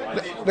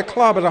the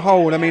club as a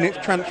whole, I mean, it's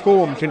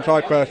transformed since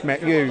I first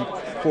met you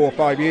 4 or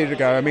 5 years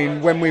ago. I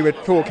mean, when we were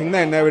talking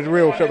then, there was a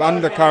real sort of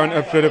undercurrent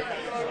of sort of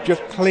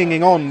just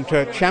clinging on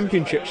to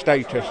championship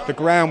status. The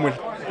ground was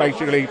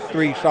basically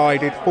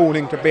 3-sided,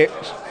 falling to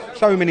bits.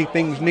 So many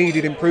things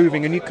needed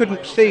improving, and you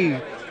couldn't see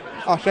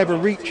us ever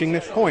reaching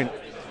this point.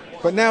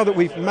 But now that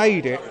we've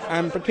made it,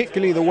 and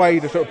particularly the way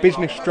the sort of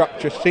business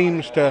structure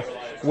seems to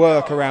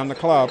work around the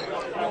club,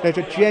 there's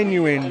a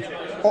genuine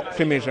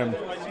optimism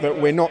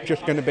that we're not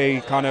just going to be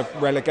kind of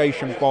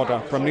relegation fodder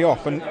from the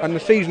off, and the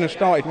season has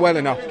started well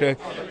enough to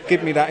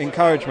give me that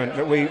encouragement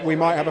that we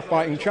might have a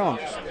fighting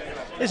chance.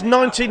 Is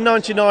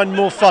 1999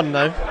 more fun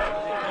though?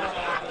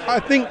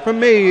 I think for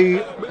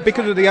me,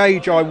 because of the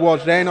age I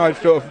was then, I was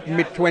sort of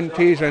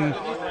mid-20s,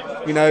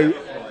 and you know,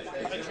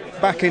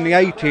 back in the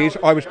 80s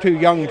I was too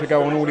young to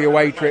go on all the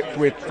away trips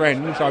with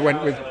friends. I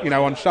went with, you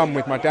know, on some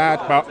with my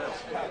dad, but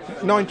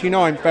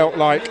 99 felt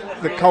like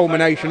the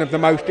culmination of the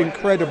most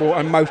incredible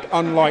and most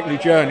unlikely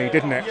journey,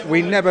 didn't it?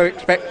 We never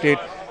expected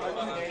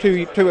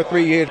two or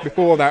 3 years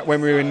before that,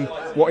 when we were in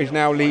what is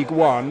now League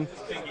One,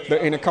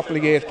 that in a couple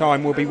of years'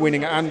 time we'll be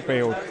winning at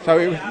Anfield. So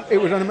it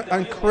was an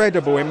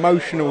incredible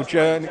emotional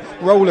journey,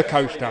 roller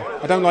coaster.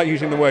 I don't like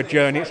using the word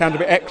journey, it sounds a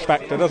bit X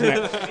Factor, doesn't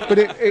it? But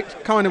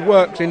it kind of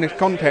works in this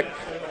context.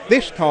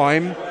 This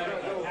time,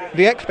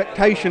 the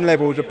expectation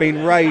levels have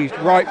been raised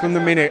right from the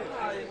minute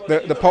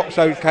that the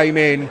Pozzos came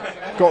in,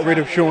 got rid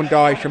of Sean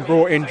Dyche and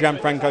brought in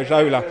Gianfranco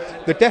Zola.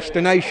 The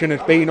destination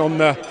has been on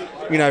the,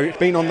 you know, it's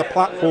been on the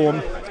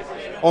platform,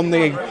 on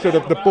the sort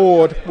of the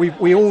board.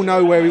 We all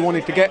know where we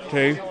wanted to get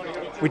to.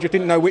 We just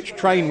didn't know which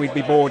train we'd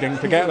be boarding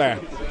to get there.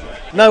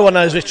 No one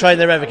knows which train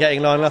they're ever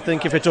getting, Lionel. I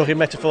think if we're talking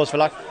metaphors for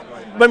life.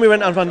 When we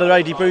went under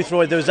Adi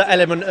Boothroyd, there was that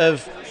element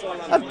of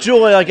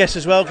joy, I guess,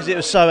 as well, because it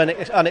was so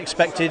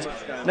unexpected.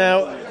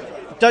 Now,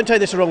 don't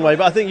take this the wrong way,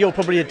 but I think you're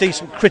probably a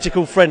decent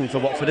critical friend for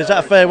Watford. Is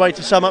that a fair way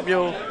to sum up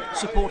your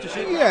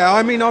supportership? Yeah,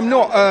 I mean, I'm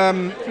not,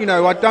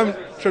 I don't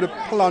sort of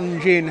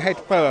plunge in head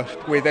first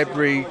with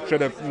every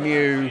sort of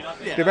new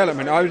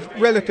development. I was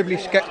relatively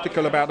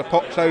sceptical about the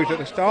Potsos at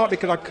the start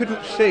because I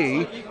couldn't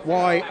see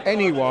why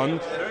anyone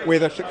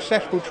with a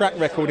successful track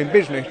record in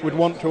business would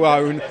want to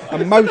own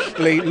a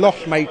mostly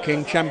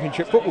loss-making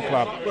Championship football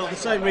club. Well, the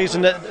same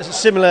reason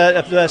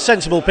that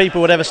sensible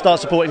people would ever start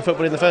supporting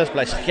football in the first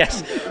place,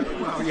 yes.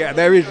 Yeah,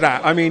 there is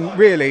that. I mean,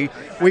 really,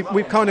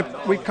 we've kind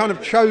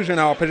of chosen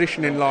our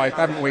position in life,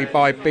 haven't we,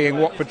 by being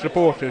Watford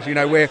supporters? You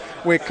know,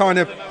 we're kind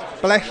of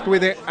blessed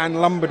with it and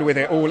lumbered with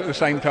it all at the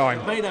same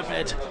time. Made a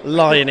bed,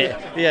 lie in it.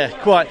 Yeah,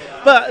 quite.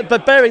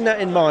 But bearing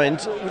that in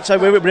mind, so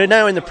we're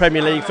now in the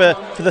Premier League for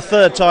the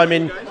third time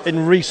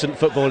in recent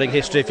footballing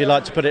history, if you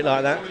like to put it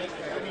like that.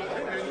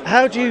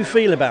 How do you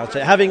feel about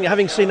it?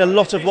 Having seen a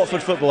lot of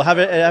Watford football,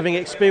 having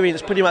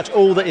experienced pretty much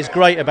all that is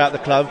great about the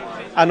club,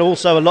 and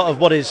also a lot of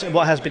what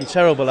has been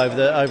terrible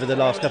over the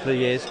last couple of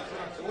years.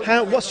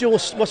 What's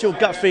your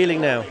gut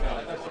feeling now?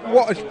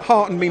 What has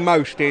heartened me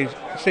most is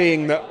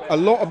seeing that a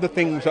lot of the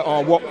things that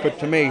are Watford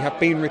to me have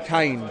been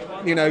retained.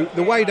 You know,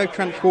 the way they've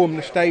transformed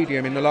the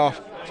stadium in the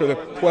last sort of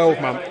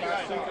 12 months,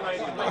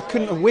 I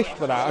couldn't have wished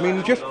for that. I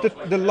mean, just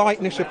the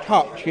lightness of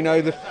touch, you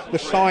know, the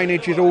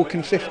signage is all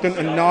consistent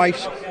and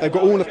nice. They've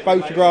got all the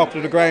photographs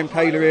of the Graham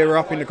Taylor era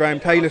up in the Graham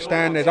Taylor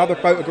stand. There's other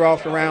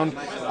photographs around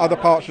other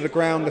parts of the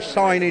ground. The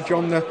signage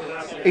on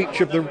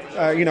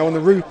on the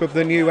roof of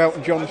the new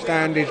Elton John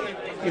stand is,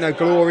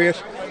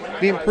 glorious.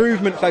 The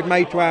improvements they've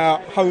made to our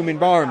home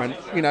environment,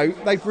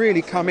 they've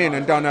really come in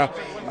and done a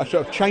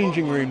sort of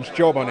changing rooms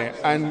job on it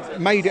and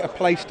made it a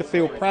place to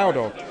feel proud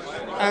of.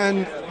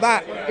 And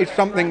that is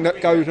something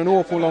that goes an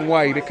awful long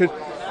way, because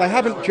they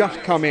haven't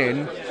just come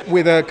in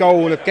with a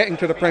goal of getting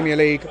to the Premier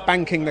League,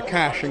 banking the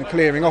cash and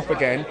clearing off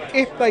again.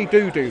 If they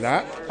do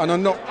that, and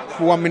I'm not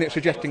for 1 minute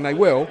suggesting they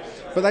will,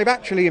 but they've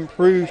actually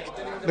improved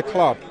the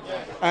club.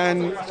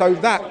 And so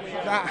that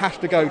has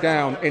to go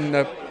down in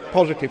the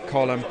positive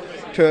column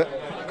to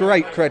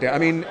great credit. I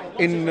mean,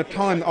 in the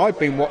time that I've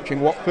been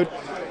watching Watford,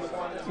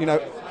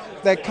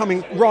 they're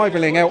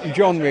rivaling Elton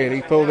John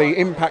really for the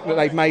impact that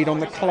they've made on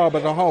the club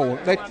as a whole.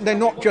 They're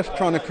not just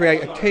trying to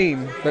create a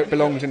team that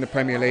belongs in the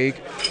Premier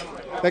League.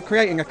 They're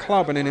creating a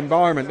club and an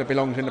environment that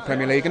belongs in the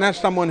Premier League. And as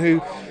someone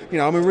who,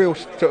 I'm a real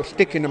sort of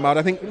stick in the mud,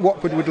 I think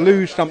Watford would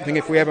lose something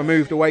if we ever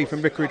moved away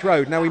from Vicarage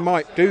Road. Now, we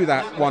might do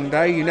that one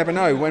day. You never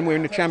know. When we're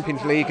in the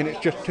Champions League and it's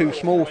just too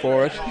small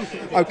for us,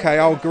 OK,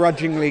 I'll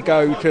grudgingly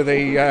go to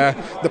the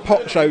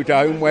Potso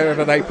Dome,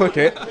 wherever they put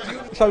it.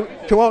 So,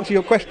 to answer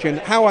your question,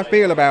 how I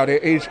feel about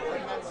it is,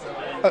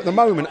 at the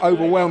moment,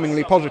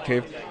 overwhelmingly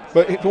positive,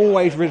 but it's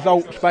always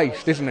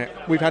results-based, isn't it?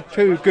 We've had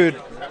 2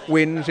 good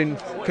wins in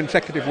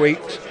consecutive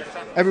weeks.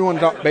 Everyone's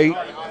upbeat.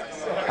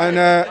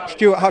 And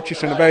Stuart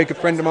Hutchison, a very good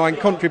friend of mine,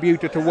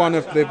 contributor to one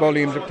of the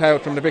volumes of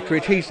Tales from the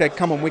Vicarage. He said,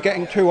 come on, we're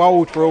getting too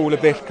old for all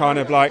of this kind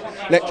of like,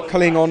 let's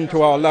cling on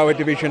to our lower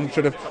division,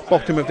 sort of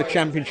bottom of the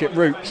Championship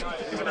roots.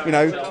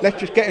 Let's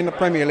just get in the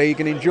Premier League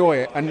and enjoy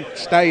it and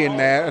stay in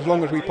there as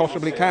long as we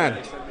possibly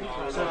can.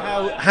 So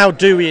how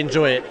do we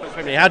enjoy it?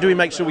 How do we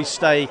make sure we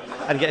stay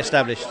and get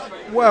established?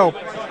 Well,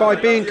 by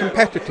being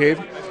competitive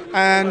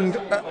and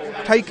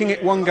taking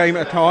it one game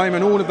at a time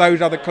and all of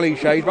those other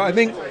cliches. But I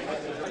think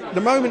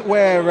the moment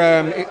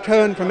where it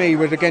turned for me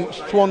was against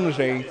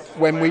Swansea,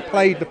 when we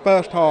played the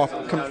first half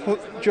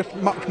just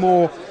much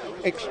more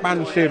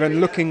expansive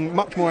and looking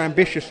much more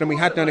ambitious than we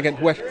had done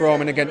against West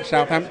Brom and against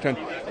Southampton.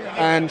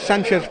 And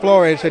Sanchez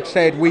Flores had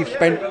said, we've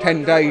spent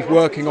 10 days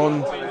working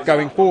on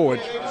going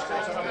forwards.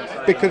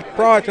 Because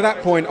prior to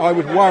that point, I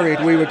was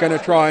worried we were going to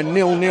try and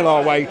 0-0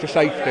 our way to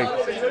safety.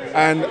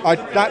 And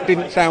that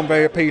didn't sound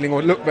very appealing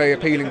or look very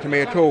appealing to me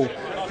at all.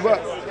 But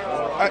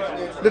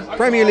the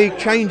Premier League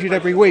changes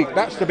every week.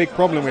 That's the big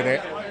problem with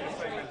it.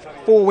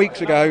 4 weeks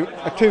ago,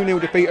 a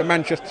 2-0 defeat of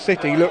Manchester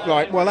City looked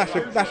like, well,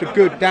 that's a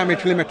good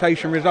damage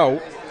limitation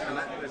result.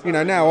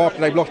 Now after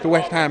they've lost to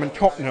West Ham and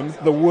Tottenham,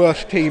 the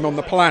worst team on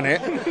the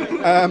planet,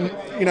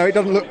 it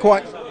doesn't look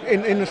quite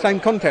in the same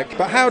context.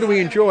 But how do we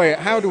enjoy it?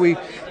 How do we,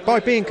 by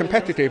being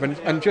competitive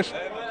and just,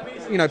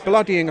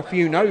 bloodying a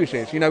few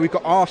noses. We've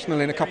got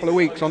Arsenal in a couple of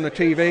weeks on the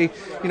TV.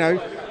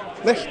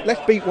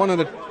 Let's beat one of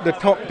the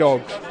top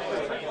dogs,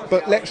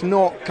 but let's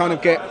not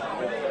let's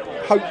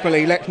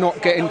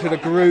not get into the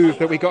groove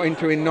that we got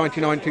into in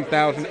 99,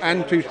 2000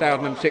 and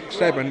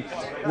 2006-07,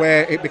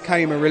 where it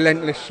became a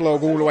relentless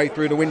slog all the way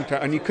through the winter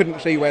and you couldn't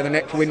see where the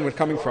next win was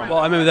coming from. Well,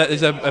 I remember that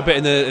there's a bit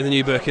in the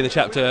new book, in the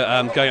chapter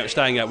Going Up,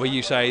 Staying Up, where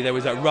you say there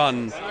was that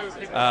run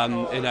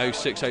in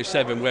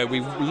 06-07 where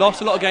we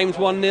lost a lot of games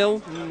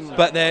 1-0,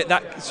 but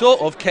that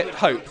sort of kept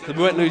hope, because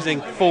we weren't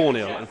losing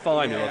 4-0 and 5-0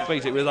 or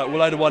 3-0. It was like a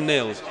load of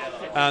 1-0s.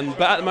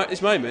 But at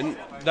this moment,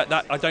 that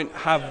I don't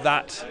have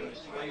that.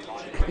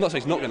 I'm not saying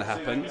it's not going to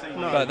happen,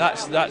 but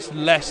that's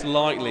less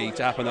likely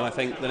to happen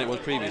than it was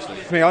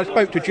previously. I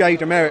spoke to Jay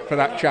Demerit for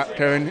that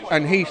chapter,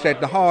 and he said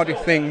the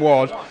hardest thing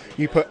was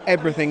you put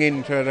everything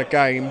into the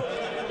game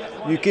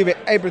you give it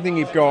everything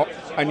you've got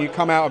and you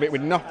come out of it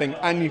with nothing,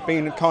 and you've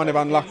been kind of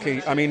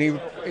unlucky. I mean,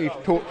 he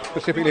talked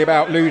specifically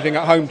about losing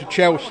at home to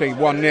Chelsea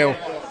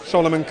 1-0.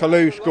 Solomon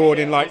Kalou scored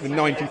in like the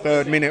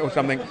 93rd minute or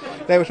something.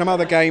 There were some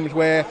other games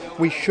where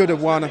we should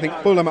have won. I think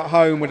Fulham at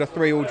home with a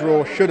 3-3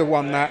 draw should have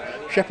won that.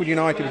 Sheffield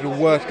United was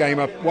the worst game,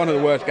 one of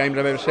the worst games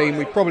I've ever seen.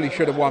 We probably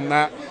should have won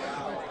that.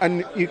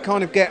 And you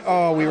kind of get,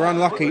 we were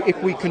unlucky.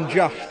 If we can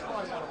just,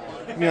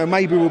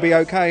 maybe we'll be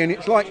okay. And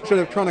it's like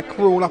sort of trying to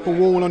crawl up a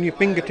wall on your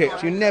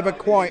fingertips. You're never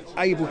quite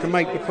able to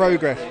make the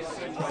progress.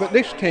 But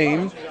this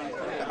team,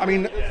 I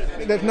mean,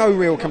 there's no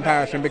real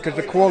comparison because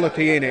the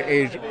quality in it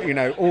is,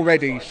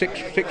 already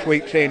six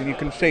weeks in, you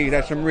can see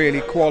there's some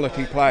really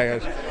quality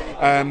players.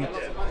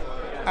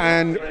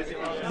 And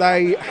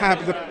they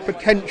have the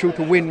potential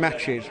to win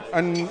matches.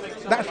 And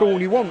that's all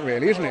you want,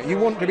 really, isn't it? You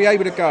want to be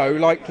able to go,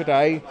 like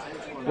today,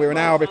 we're an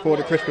hour before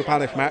the Crystal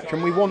Palace match,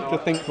 and we want to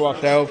think to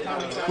ourselves,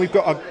 we've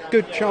got a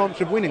good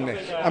chance of winning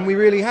this. And we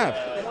really have.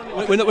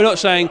 We're not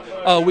saying,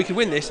 we could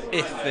win this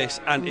if this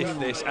and if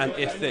this and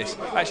if this.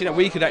 Actually, no,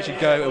 we could actually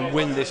go and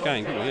win this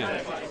game, couldn't we?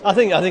 Yeah. I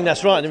think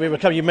that's right.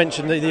 And you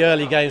mentioned the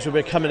early games where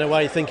we were coming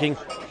away thinking,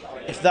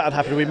 if that had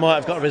happened, we might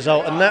have got a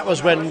result. And that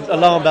was when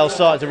alarm bells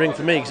started to ring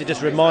for me, because it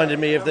just reminded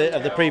me of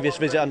the previous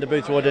visit under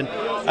Boothwood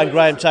and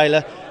Graham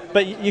Taylor.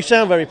 But you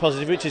sound very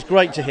positive, which is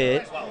great to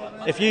hear.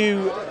 If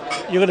you're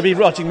going to be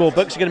writing more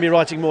books, you're going to be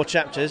writing more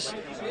chapters.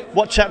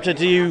 What chapter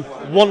do you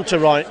want to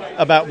write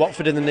about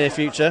Watford in the near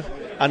future?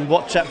 And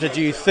what chapter do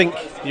you think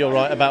you'll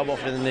write about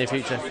Watford in the near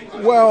future?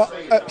 Well,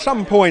 at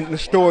some point the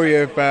story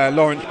of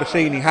Lawrence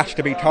Bassini has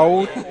to be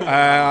told.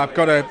 I've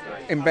got to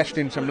invest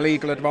in some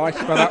legal advice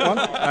for that one.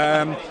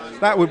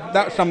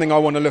 That's something I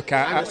want to look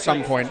at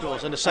some point. Of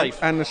course, and the safe.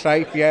 And the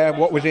safe, yeah.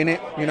 What was in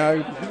it?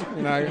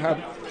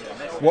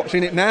 What's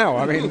in it now?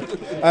 I mean,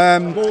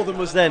 more than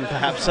was then,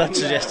 perhaps. I'd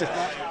suggested.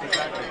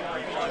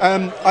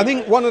 I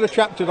think one of the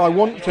chapters I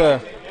want to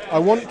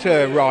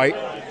write,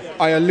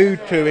 I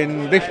allude to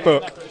in this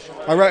book.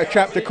 I wrote a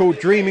chapter called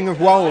Dreaming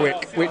of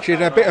Walwick, which is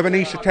a bit of an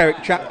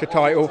esoteric chapter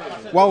title.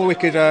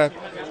 Walwick is a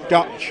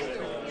Dutch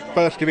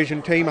First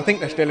Division team. I think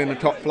they're still in the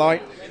top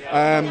flight.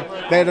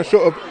 They're the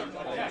sort of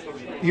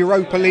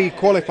Europa League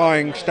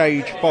qualifying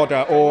stage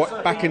fodder, or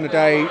back in the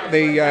day,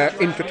 the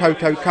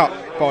Intertoto Cup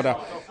fodder.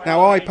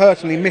 Now, I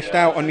personally missed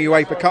out on the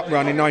UEFA Cup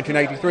run in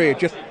 1983,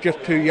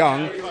 just too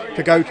young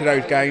to go to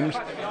those games.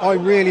 I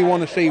really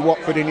want to see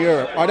Watford in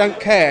Europe. I don't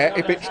care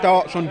if it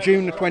starts on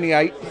June the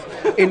 28th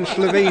in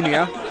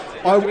Slovenia.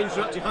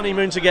 Interrupt your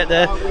honeymoon to get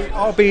there.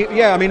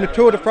 The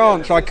Tour de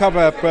France I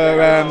cover for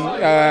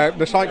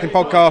the Cycling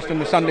Podcast and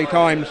the Sunday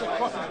Times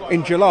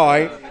in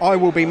July. I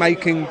will be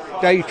making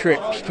day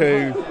trips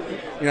to,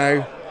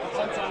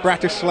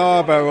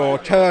 Bratislava or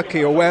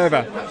Turkey or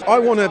wherever. I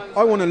want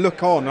to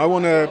look on. I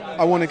want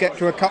to get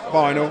to a cup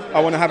final.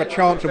 I want to have a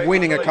chance of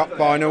winning a cup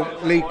final,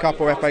 League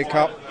Cup or FA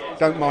Cup.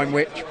 Don't mind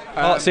which.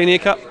 Hart Senior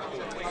Cup.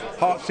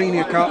 Hart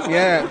Senior Cup,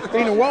 yeah. It's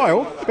been a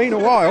while. We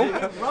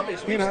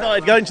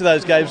started going to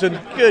those games, and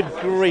good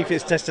grief,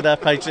 it's tested our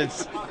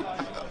patience.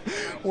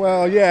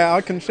 Well, yeah,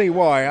 I can see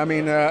why. I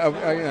mean, I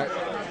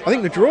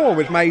think the draw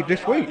was made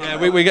this week.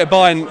 Yeah, we get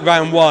by in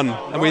round one,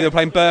 and we're either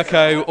playing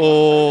Burko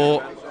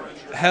or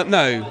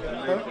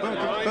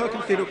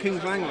Berkhamsted or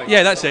Kings Langley.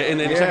 Yeah, that's it. In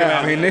the second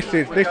round. I mean, this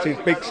is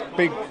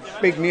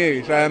big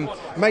news.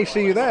 May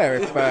see you there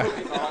if.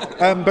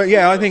 But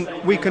yeah, I think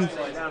we can.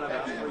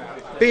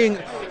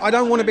 I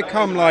don't want to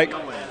become like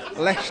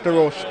Leicester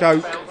or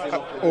Stoke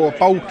or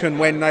Bolton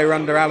when they were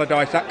under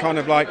Allardyce. That kind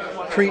of like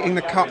treating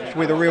the cups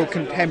with a real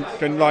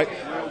contempt, and like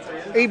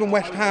even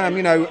West Ham,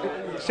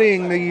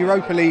 seeing the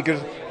Europa League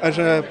as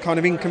a kind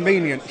of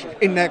inconvenience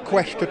in their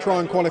quest to try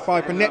and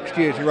qualify for next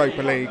year's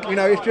Europa League.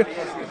 It's just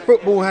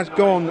football has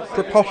gone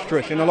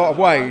preposterous in a lot of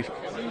ways.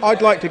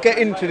 I'd like to get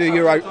into the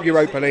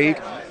Europa League,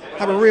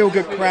 have a real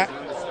good crack,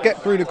 get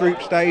through the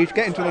group stage,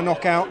 get into the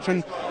knockouts,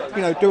 and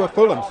do a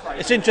Fulham.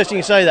 It's interesting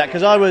you say that,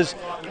 because I was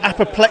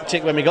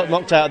apoplectic when we got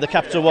knocked out of the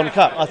Capital One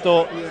Cup. I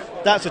thought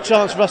that's a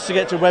chance for us to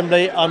get to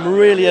Wembley. I'm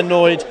really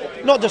annoyed,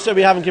 not just that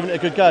we haven't given it a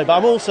good go, but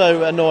I'm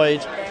also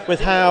annoyed with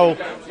how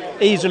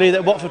easily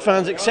that Watford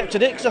fans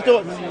accepted it, because I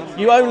thought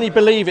you only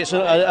believe it's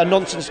a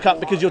nonsense cup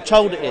because you're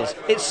told it is.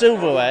 It's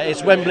silverware,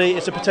 it's Wembley,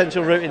 it's a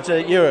potential route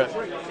into Europe.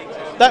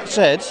 That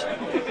said,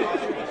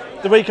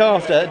 the week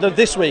after,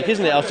 this week,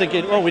 isn't it? I was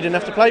thinking, we didn't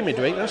have to play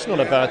midweek. That's not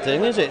a bad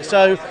thing, is it?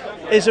 So,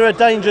 is there a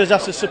danger as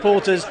us as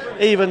supporters,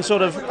 even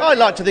sort of, I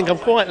like to think I'm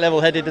quite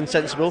level-headed and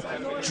sensible,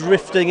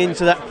 drifting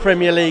into that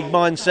Premier League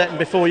mindset, and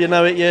before you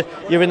know it,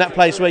 you're in that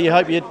place where you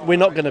hope we're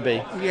not going to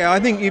be? Yeah, I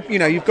think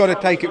you've got to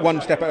take it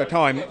one step at a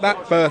time.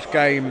 That first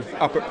game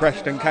up at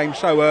Preston came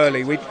so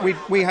early.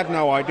 We had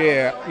no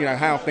idea,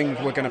 how things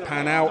were going to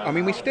pan out. I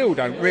mean, we still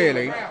don't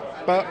really,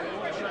 but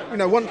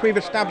once we've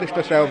established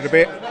ourselves a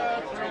bit,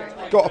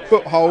 got a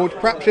foothold,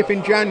 perhaps if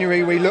in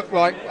January we look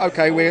like,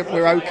 okay,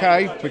 we're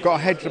okay, we've got our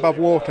heads above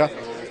water,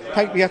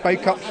 take the FA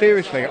Cup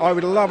seriously. I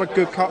would love a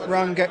good cup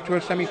run, get to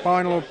a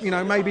semi-final,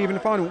 maybe even a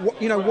final.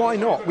 Why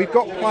not? We've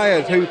got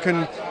players who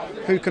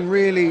can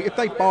really, if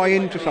they buy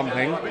into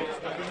something,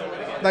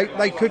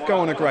 they could go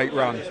on a great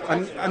run,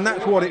 and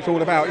that's what it's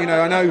all about.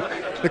 I know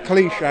the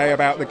cliche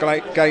about the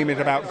game is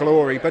about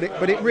glory, but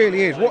it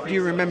really is. What do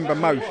you remember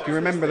most? You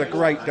remember the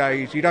great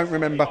days. You don't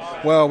remember,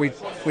 well,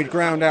 we'd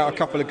ground out a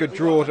couple of good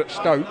draws at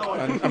Stoke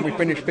and we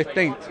finished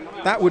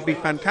 15th. That would be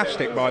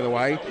fantastic, by the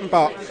way,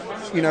 but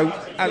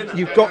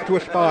you've got to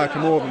aspire to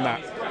more than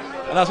that.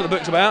 And that's what the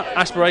book's about,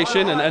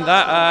 aspiration and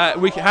that.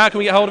 How can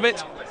we get hold of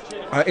it?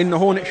 In the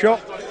Hornet Shop,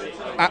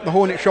 at the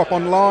Hornet Shop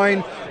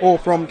online, or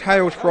from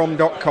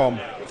talesfrom.com.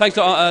 Thanks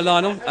to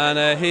Lionel,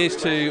 and here's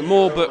to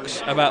more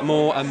books about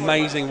more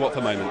amazing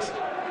Watford moments.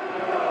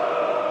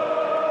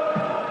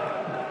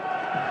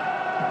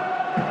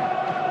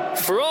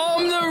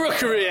 From the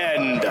Rookery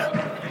End.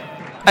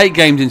 8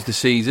 games into the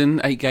season,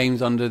 8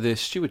 games under the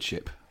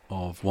stewardship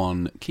of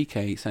one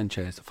Quique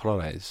Sanchez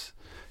Flores.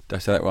 Did I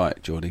say that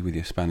right, Geordie, with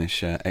your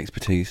Spanish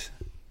expertise?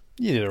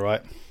 You did it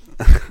right.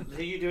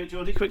 Do you do it,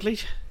 Geordie, quickly?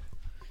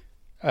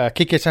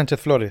 Quique Sanchez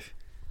Flores.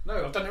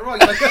 No, I've done it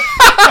right.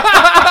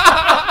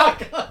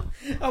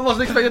 I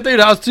wasn't expecting to do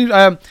that. I was too.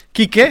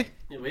 Quique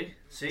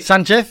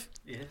Sanchez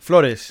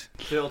Flores.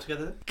 Do it all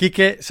together.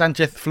 Quique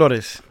Sanchez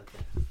Flores.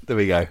 There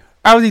we go.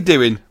 How's he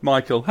doing,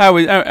 Michael? How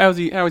is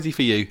he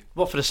for you?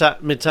 Watford are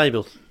sat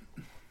mid-table.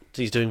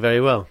 He's doing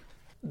very well.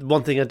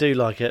 One thing I do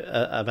like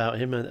about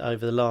him,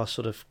 over the last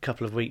sort of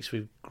couple of weeks,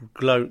 we've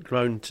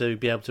grown to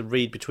be able to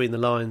read between the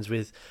lines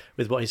with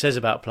what he says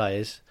about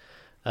players.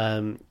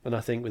 And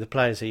I think with the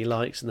players that he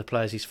likes and the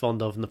players he's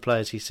fond of and the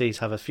players he sees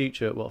have a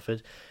future at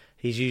Watford,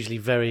 he's usually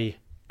very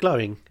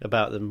glowing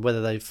about them,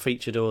 whether they've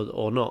featured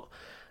or not.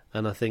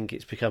 And I think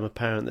it's become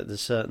apparent that there's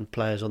certain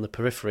players on the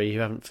periphery who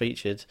haven't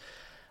featured,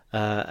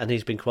 and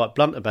he's been quite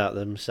blunt about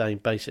them, saying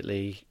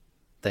basically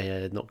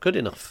they're not good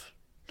enough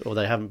or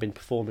they haven't been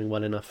performing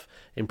well enough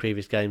in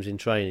previous games in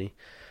training.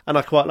 And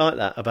I quite like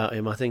that about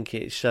him. I think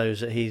it shows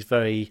that he's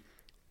very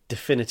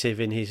definitive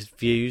in his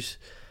views.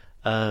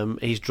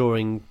 He's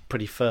drawing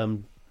pretty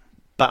firm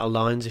battle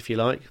lines, if you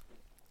like,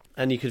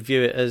 and you could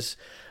view it as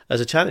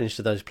a challenge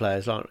to those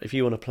players. Like, if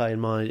you want to play in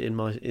my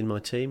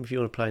team, if you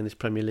want to play in this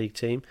Premier League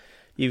team,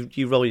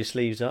 you roll your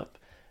sleeves up,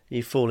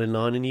 you fall in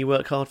line, and you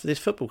work hard for this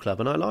football club.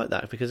 And I like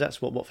that, because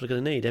that's what Watford are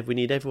going to need. We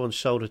need everyone's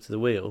shoulder to the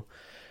wheel.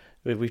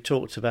 We've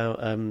talked about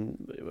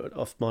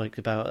off mic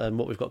about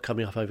what we've got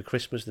coming up over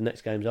Christmas. The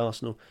next game's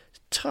Arsenal.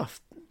 It's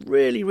tough,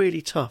 really,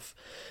 really tough.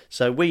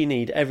 So we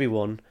need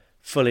everyone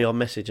fully on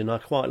message, and I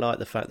quite like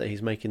the fact that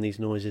he's making these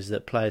noises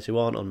that players who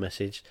aren't on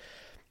message,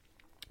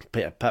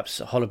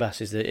 perhaps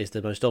Holebas is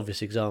the most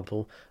obvious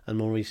example, and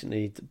more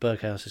recently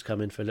Berghaus has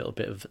come in for a little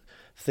bit of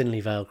thinly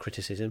veiled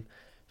criticism.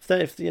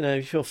 If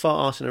you're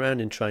far arsing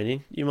around in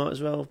training, you might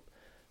as well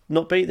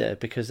not be there,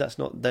 because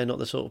they're not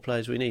the sort of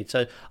players we need.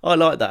 So I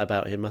like that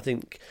about him. I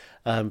think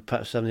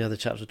perhaps some of the other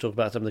chaps will talk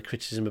about some of the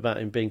criticism about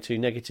him being too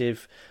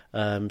negative,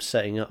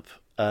 setting up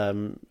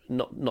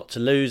not to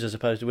lose as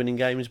opposed to winning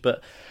games.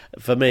 But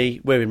for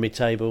me, we're in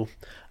mid-table.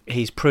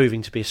 He's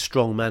proving to be a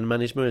strong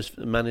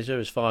manager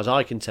as far as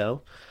I can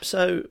tell.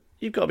 So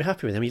you've got to be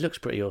happy with him. He looks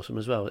pretty awesome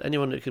as well.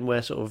 Anyone who can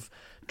wear sort of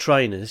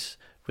trainers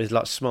with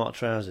smart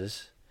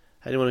trousers,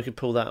 anyone who can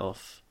pull that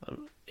off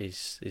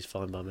is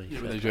fine by me.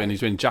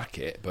 He's wearing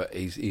jacket, but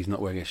he's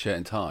not wearing a shirt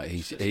and tie.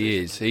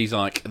 He's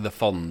like the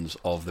Fonz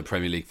of the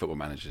Premier League football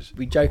managers.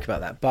 We joke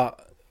about that,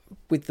 but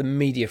with the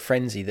media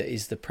frenzy that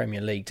is the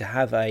Premier League, to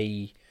have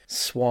a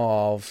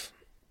suave,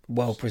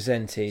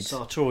 well-presented,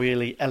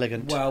 sartorially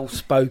elegant,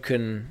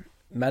 well-spoken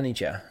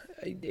manager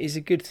is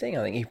a good thing.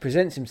 I think he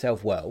presents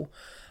himself well.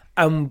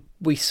 And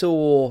we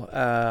saw,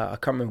 I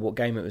can't remember what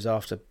game it was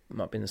after, it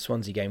might have been the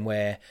Swansea game,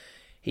 where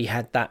he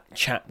had that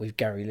chat with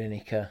Gary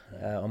Lineker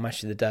on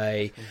Match of the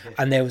Day,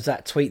 and there was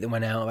that tweet that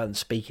went out about him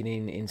speaking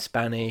in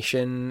Spanish,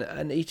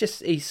 and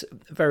he's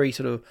a very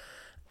sort of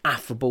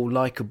affable,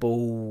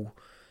 likeable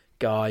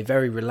guy,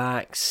 very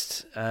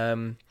relaxed.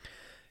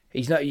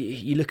 He's not.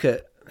 You look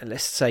at,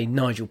 let's say,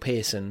 Nigel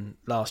Pearson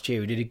last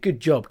year, who did a good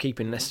job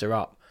keeping Leicester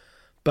up,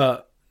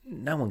 but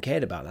no one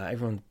cared about that.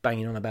 Everyone's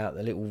banging on about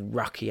the little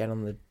ruck he had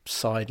on the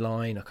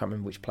sideline. I can't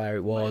remember which player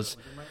it was.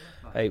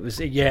 It was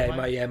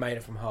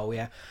Maynard from Hull,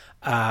 yeah.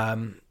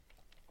 And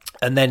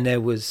then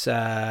there was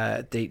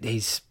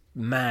his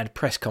mad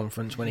press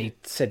conference when he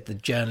said the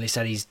journalist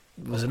said he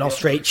was an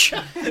ostrich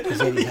because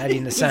he had his head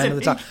in the sand all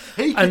the time.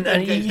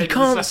 And you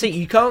can't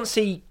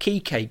see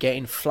Quique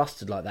getting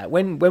flustered like that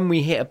when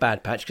we hit a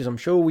bad patch, because I'm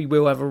sure we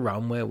will have a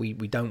run where we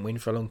don't win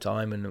for a long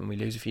time and we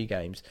lose a few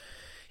games.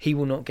 He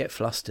will not get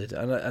flustered,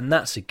 and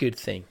that's a good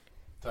thing.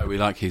 So we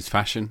like his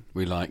fashion.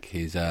 We like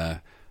his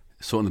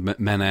sorting the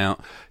men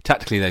out.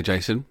 Tactically, though,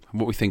 Jason,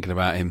 what are we thinking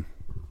about him?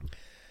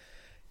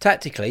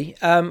 Tactically,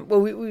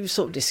 we've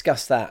sort of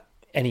discussed that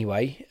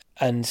anyway,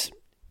 and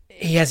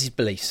he has his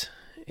beliefs.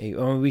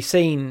 We've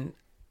seen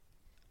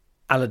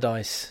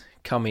Allardyce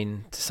come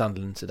in to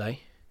Sunderland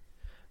today,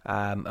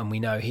 and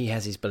we know he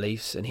has his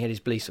beliefs, and he had his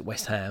beliefs at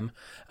West Ham,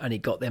 and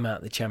it got them out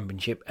of the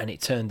Championship, and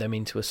it turned them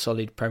into a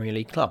solid Premier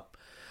League club.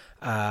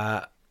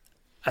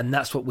 And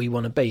that's what we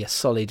want to be, a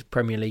solid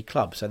Premier League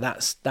club. So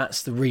that's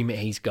the remit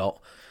he's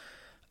got,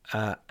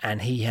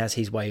 and he has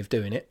his way of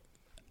doing it.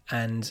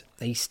 and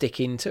he's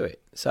sticking to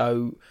it.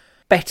 So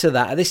better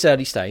that at this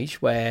early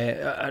stage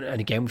where,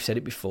 and again, we've said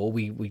it before,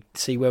 we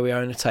see where we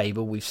are in the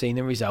table, we've seen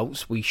the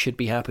results, we should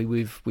be happy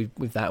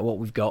with that, what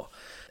we've got,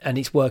 and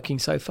it's working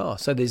so far.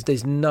 So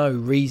there's no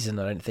reason,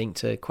 I don't think,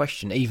 to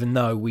question, even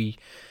though we've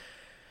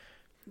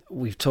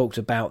talked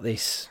about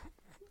this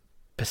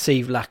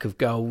perceived lack of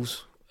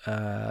goals,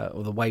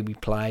 or the way we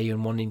play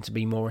and wanting to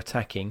be more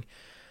attacking.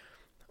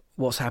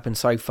 What's happened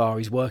so far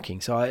is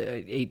working. So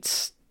I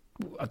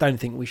don't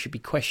think we should be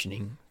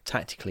questioning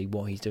tactically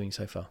what he's doing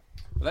so far.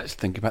 Let's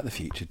think about the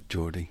future,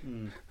 Geordie.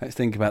 Let's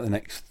think about the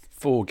next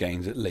 4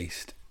 games at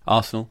least.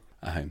 Arsenal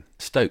at home,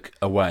 Stoke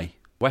away,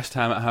 West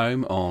Ham at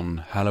home on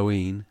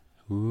Halloween,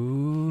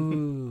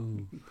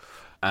 ooh,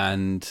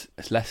 and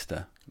it's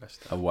Leicester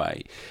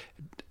away.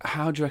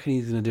 How do you reckon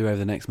he's going to do over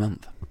the next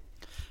month?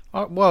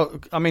 Well,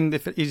 I mean,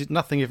 if he's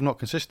nothing if not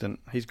consistent.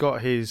 He's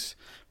got his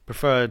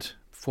preferred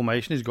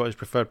formation, he's got his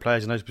preferred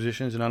players in those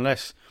positions, and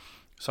unless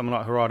someone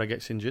like Harada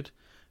gets injured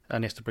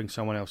and he has to bring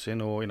someone else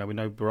in, or we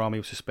know Barami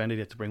was suspended, he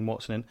had to bring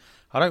Watson in,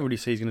 I don't really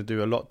see he's going to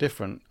do a lot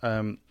different.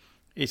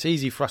 It's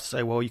easy for us to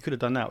say, well, you could have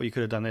done that, or you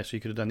could have done this, or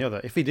you could have done the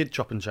other. If he did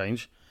chop and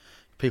change,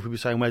 people would be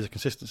saying, where's the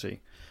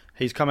consistency?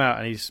 He's come out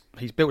and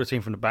he's built a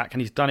team from the back, and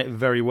he's done it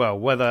very well.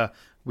 Whether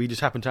we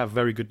just happen to have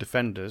very good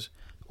defenders,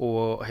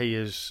 or he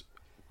has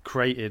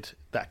created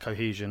that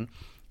cohesion,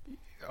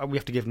 we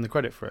have to give him the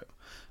credit for it.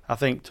 I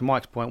think to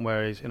Mike's point,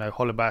 where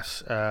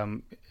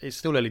Holebas, it's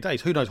still early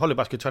days. Who knows?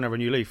 Holebas could turn over a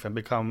new leaf and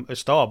become a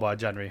star by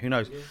January. Who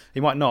knows? Yeah. He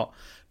might not.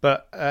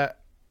 But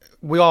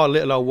we are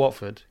little old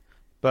Watford.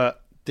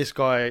 But this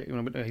guy,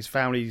 his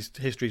family's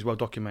history is well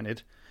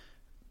documented.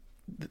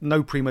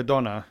 No prima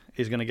donna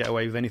is going to get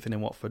away with anything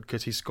in Watford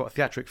because he's got a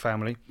theatrical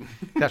family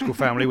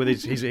with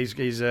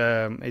his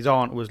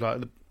aunt was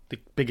like the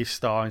biggest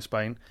star in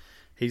Spain.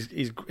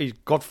 His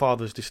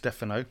godfather's Di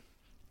Stefano.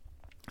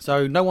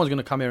 So no one's going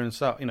to come here and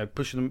start,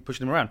 pushing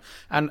them around.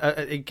 And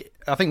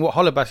I think what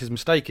Holebas's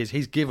mistake is,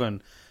 he's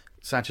given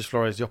Sanchez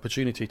Flores the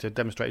opportunity to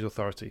demonstrate his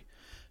authority.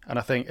 And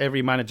I think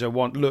every manager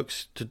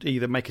looks to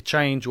either make a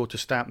change or to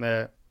stamp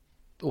their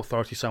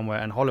authority somewhere.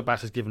 And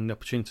Holebas has given the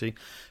opportunity.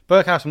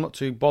 Berghuis I'm not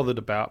too bothered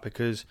about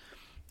because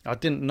I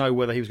didn't know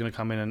whether he was going to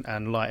come in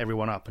and light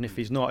everyone up. And if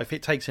he's not, if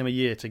it takes him a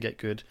year to get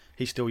good,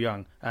 he's still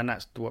young. And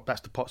that's the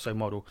Pozzo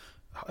model.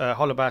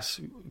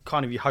 Holebas,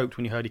 kind of you hoped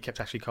when you heard he kept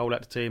Ashley Cole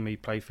at the team. He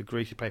played for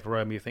Greece, he played for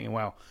Roma. You're thinking,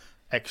 wow,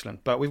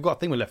 excellent. But we've got a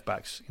thing with left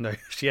backs,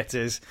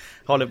 Schietes,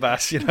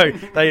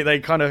 Holebas. They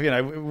kind of,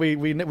 we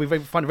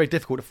find it very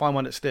difficult to find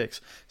one that sticks.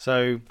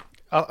 So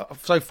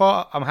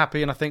far, I'm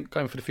happy, and I think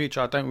going for the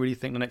future, I don't really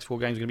think the next 4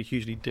 games are going to be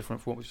hugely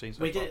different from what we've seen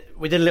so far.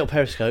 We did a little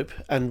Periscope,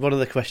 and one of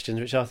the questions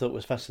which I thought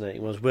was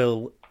fascinating was,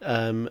 will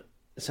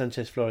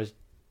Sanchez Flores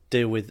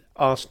deal with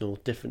Arsenal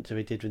different to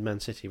he did with Man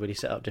City? Will he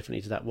set up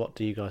differently to that? What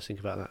do you guys think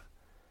about that?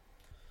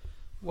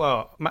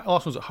 Well,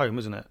 Arsenal's at home,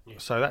 isn't it? Yeah.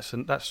 So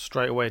that's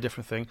straight away a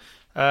different thing.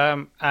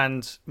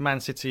 And Man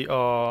City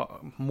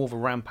are more of a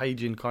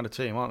rampaging kind of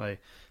team, aren't they?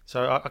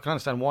 So I can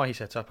understand why he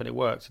set up, and it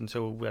worked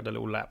until we had a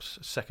little lapse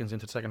seconds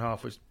into the second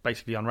half, which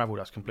basically unravelled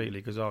us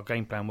completely because our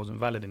game plan wasn't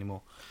valid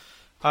anymore.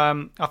 I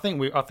don't think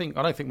we're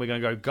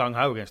going to go gung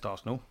ho against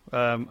Arsenal.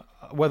 I don't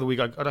think we're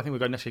going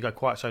to necessarily go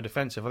quite so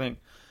defensive. I think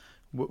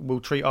we'll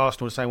treat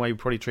Arsenal the same way we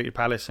probably treated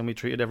Palace and we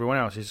treated everyone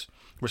else: is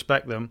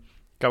respect them,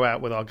 go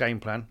out with our game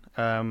plan.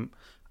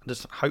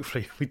 Just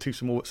hopefully we do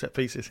some more set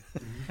pieces.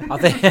 I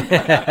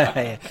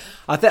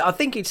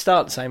think he'd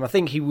start the same. I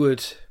think he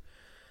would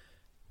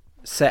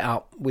set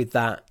up with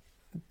that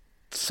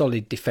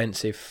solid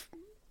defensive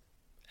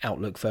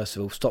outlook first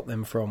of all, stop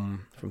them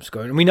from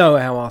scoring. And we know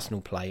how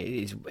Arsenal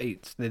play.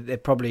 It's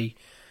probably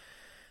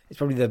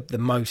the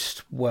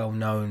most well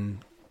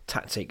known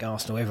tactic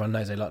Arsenal. Everyone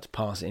knows they like to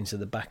pass it into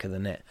the back of the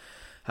net,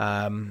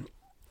 and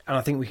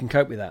I think we can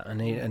cope with that.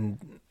 And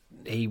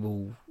he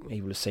will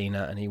have seen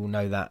that, and he will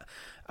know that.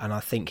 And I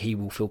think he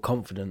will feel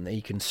confident that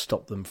he can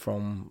stop them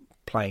from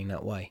playing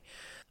that way.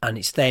 And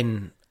it's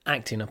then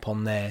acting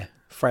upon their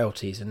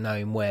frailties and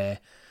knowing where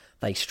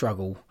they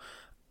struggle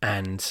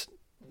and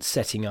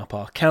setting up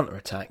our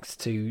counter-attacks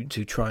to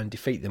try and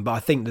defeat them. But I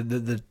think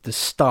that the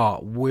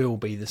start will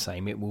be the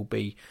same. It will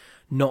be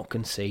not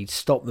concede,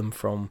 stop them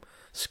from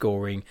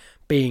scoring,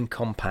 being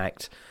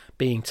compact,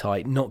 being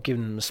tight, not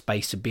giving them the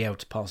space to be able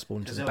to pass the ball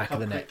into the back of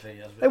the net.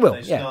 They will,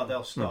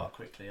 They'll start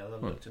quickly. They'll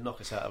look to knock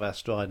us out of our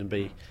stride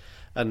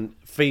and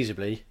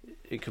feasibly,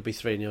 it could be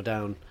 3-0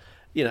 down.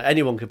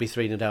 Anyone could be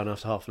 3-0 down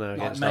after half an hour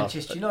against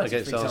Manchester United,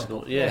 against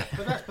Arsenal. Yeah,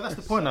 but that's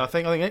the point. Now. I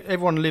think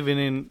everyone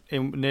living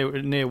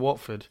near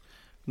Watford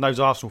knows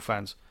Arsenal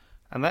fans,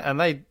 and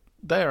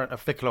they're a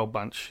fickle old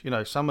bunch.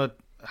 Some are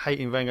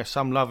hating Wenger,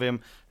 some love him.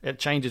 It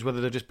changes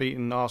whether they've just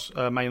beaten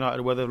Man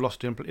United or whether they've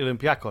lost to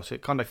Olympiacos.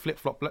 It kind of flip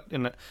flop,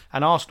 and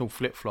Arsenal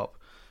flip flop,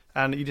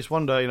 and you just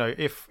wonder,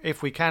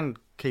 if we can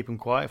keep them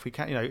quiet, if we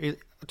can,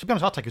 to be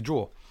honest, I'll take a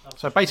draw.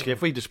 So basically,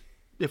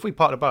 if we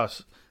park the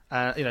bus,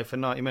 for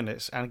 90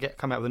 minutes and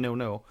come out with a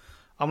 0-0,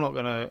 I'm not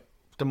going to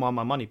demand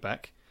my money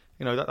back.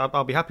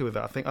 I'll be happy with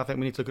that. I think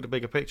we need to look at the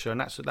bigger picture,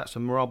 and that's a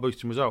morale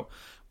boosting result.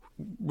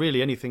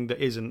 really anything that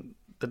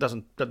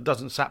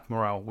doesn't sap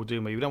morale will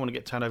do me. We don't want to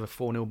get turned over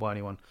 4-0 by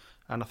anyone.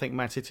 And I think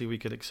Man City we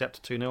could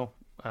accept 2-0.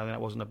 I think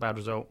that wasn't a bad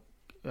result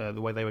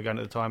the way they were going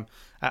at the time.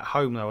 At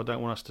home though, I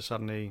don't want us to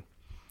suddenly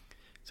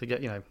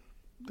get. I think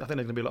there's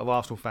going to be a lot of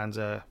Arsenal fans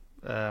there.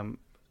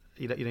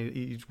 You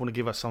just want to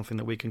give us something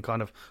that we can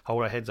kind of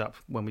hold our heads up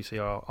when we see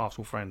our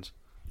Arsenal friends.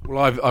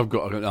 Well, I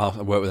work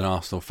with an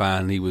Arsenal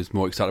fan. He was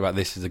more excited about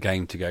this as a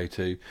game to go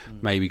to,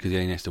 maybe because he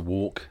only has to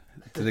walk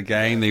to the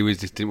game. He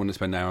didn't want to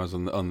spend hours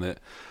on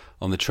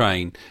the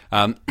train.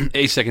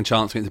 It's second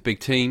chance against a big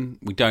team.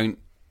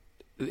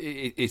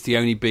 It's the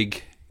only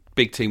big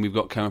team we've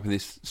got coming up in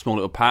this small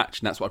little patch,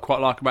 and that's what I quite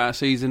like about our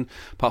season.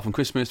 Apart from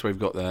Christmas, where we've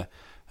got the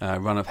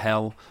run of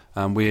hell,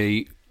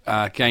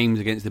 games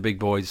against the big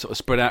boys sort of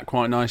spread out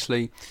quite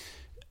nicely.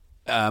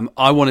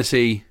 I want to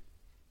see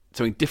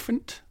something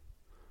different,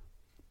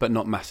 but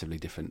not massively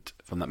different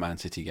from that Man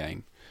City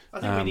game.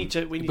 I think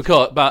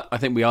but I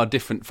think we are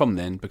different from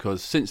then,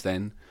 because since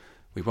then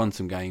we've won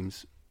some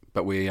games,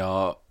 but we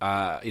are,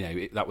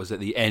 that was at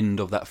the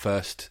end of that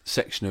first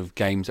section of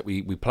games that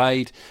we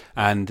played,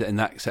 and in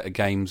that set of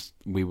games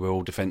we were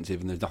all defensive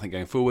and there's nothing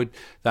going forward.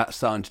 That's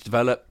starting to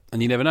develop,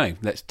 and you never know.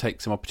 Let's take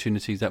some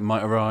opportunities that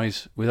might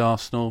arise with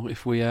Arsenal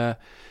if we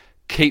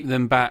keep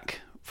them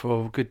back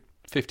for a good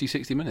 50,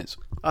 60 minutes.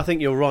 I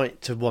think you're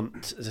right to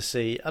want to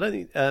see.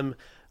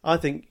 I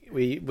think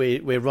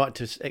we're right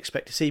to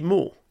expect to see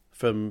more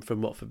from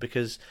Watford,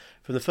 because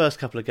from the first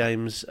couple of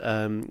games,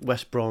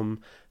 West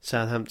Brom,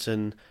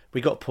 Southampton,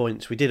 we got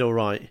points, we did all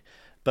right,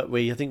 but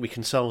I think we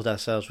consoled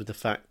ourselves with the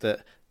fact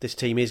that this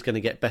team is going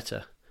to get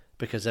better,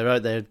 because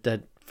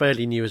they're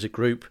fairly new as a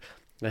group.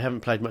 They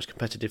haven't played much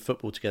competitive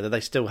football together. They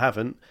still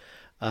haven't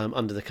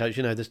under the coach.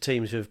 There's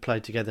teams who have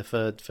played together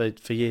for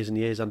years and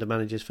years under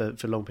managers for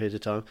long periods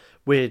of time.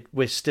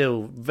 We're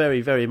still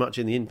very, very much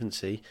in the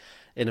infancy,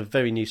 in a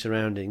very new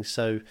surroundings.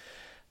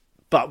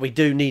 But we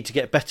do need to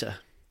get better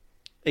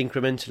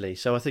incrementally.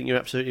 So I think you're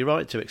absolutely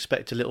right to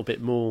expect a little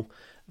bit more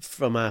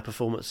from our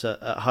performance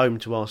at home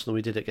to Arsenal.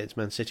 We did it against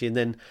Man City, and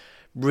then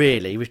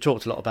really we've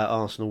talked a lot about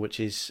Arsenal, which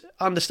is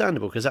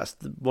understandable, because that's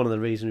one of the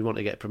reasons we want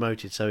to get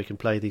promoted, so we can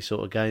play these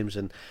sort of games.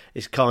 And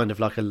it's kind of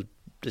like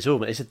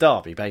it's a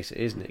derby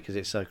basically, isn't it, because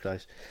it's so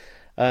close.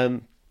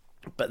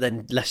 But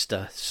then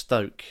Leicester,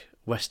 Stoke,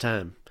 West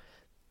Ham,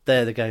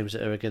 they're the games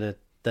that are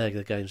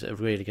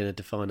really going to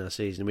define our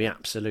season. We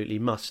absolutely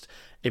must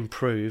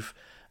improve,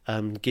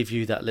 give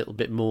you that little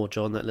bit more,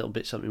 John, that little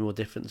bit something more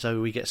different,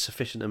 so we get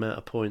sufficient amount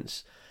of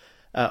points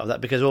out of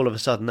that, because all of a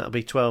sudden that'll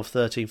be 12,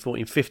 13,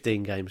 14,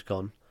 15 games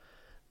gone.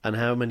 And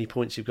how many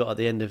points you've got at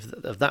the end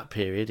of that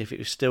period, if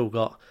you've still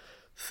got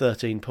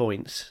 13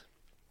 points,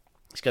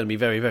 it's going to be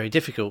very, very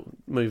difficult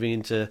moving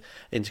into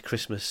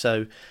Christmas.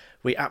 So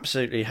we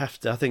absolutely have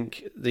to. I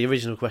think the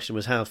original question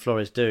was, how's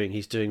Flores doing?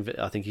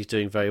 I think he's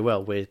doing very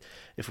well.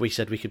 If we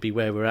said we could be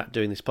where we're at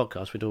doing this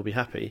podcast, we'd all be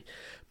happy.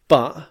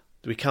 But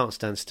we can't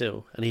stand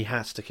still, and he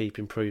has to keep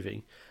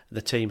improving.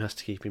 The team has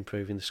to keep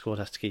improving. The squad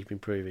has to keep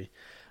improving.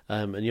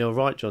 And you're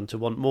right, John, to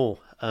want more.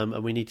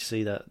 And we need to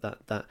see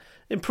that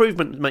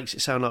improvement. Makes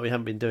it sound like we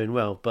haven't been doing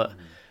well, but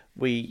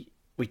we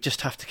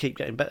just have to keep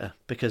getting better,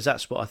 because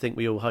that's what I think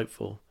we all hope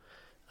for.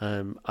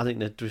 I think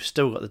that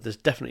there's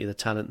definitely the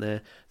talent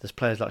there. There's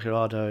players like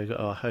Gerardo who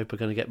I hope are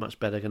going to get much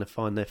better, going to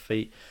find their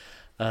feet.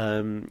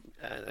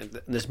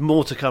 There's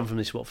more to come from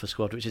this Watford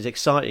squad, which is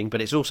exciting,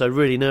 but it's also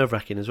really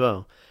nerve-wracking as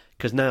well,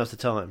 because now's the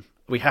time.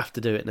 We have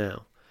to do it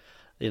now.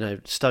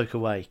 Stoke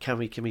away. Can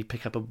we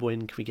pick up a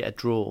win? Can we get a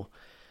draw?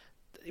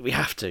 We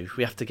have to.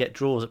 We have to get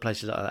draws at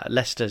places like that.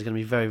 Leicester is going to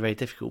be very, very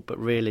difficult, but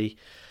really,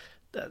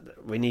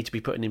 we need to be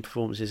putting in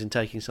performances and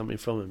taking something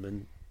from them.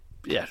 And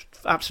yeah,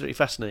 absolutely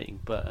fascinating.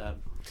 But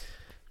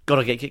got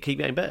to keep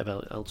getting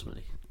better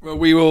ultimately. Well,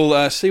 we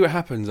will see what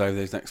happens over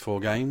these next 4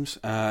 games.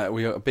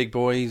 We got big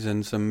boys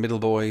and some middle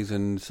boys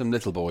and some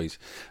little boys,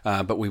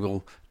 but we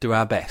will do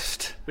our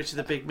best. Which are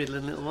the big, middle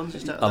and little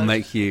ones? I'll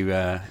make you...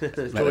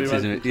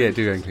 do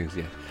your own clues,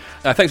 yeah.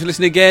 Thanks for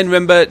listening again.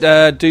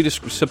 Remember, do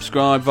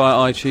subscribe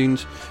via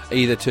iTunes,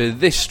 either to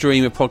this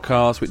stream of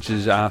podcasts, which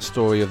is our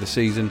story of the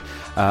season,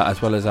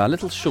 as well as our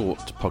little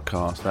short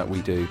podcast that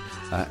we do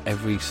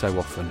every so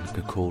often,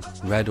 called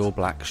Red or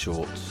Black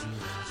Shorts.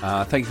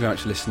 Thank you very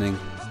much for listening.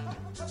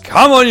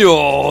 Come on,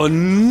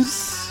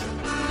 yawns!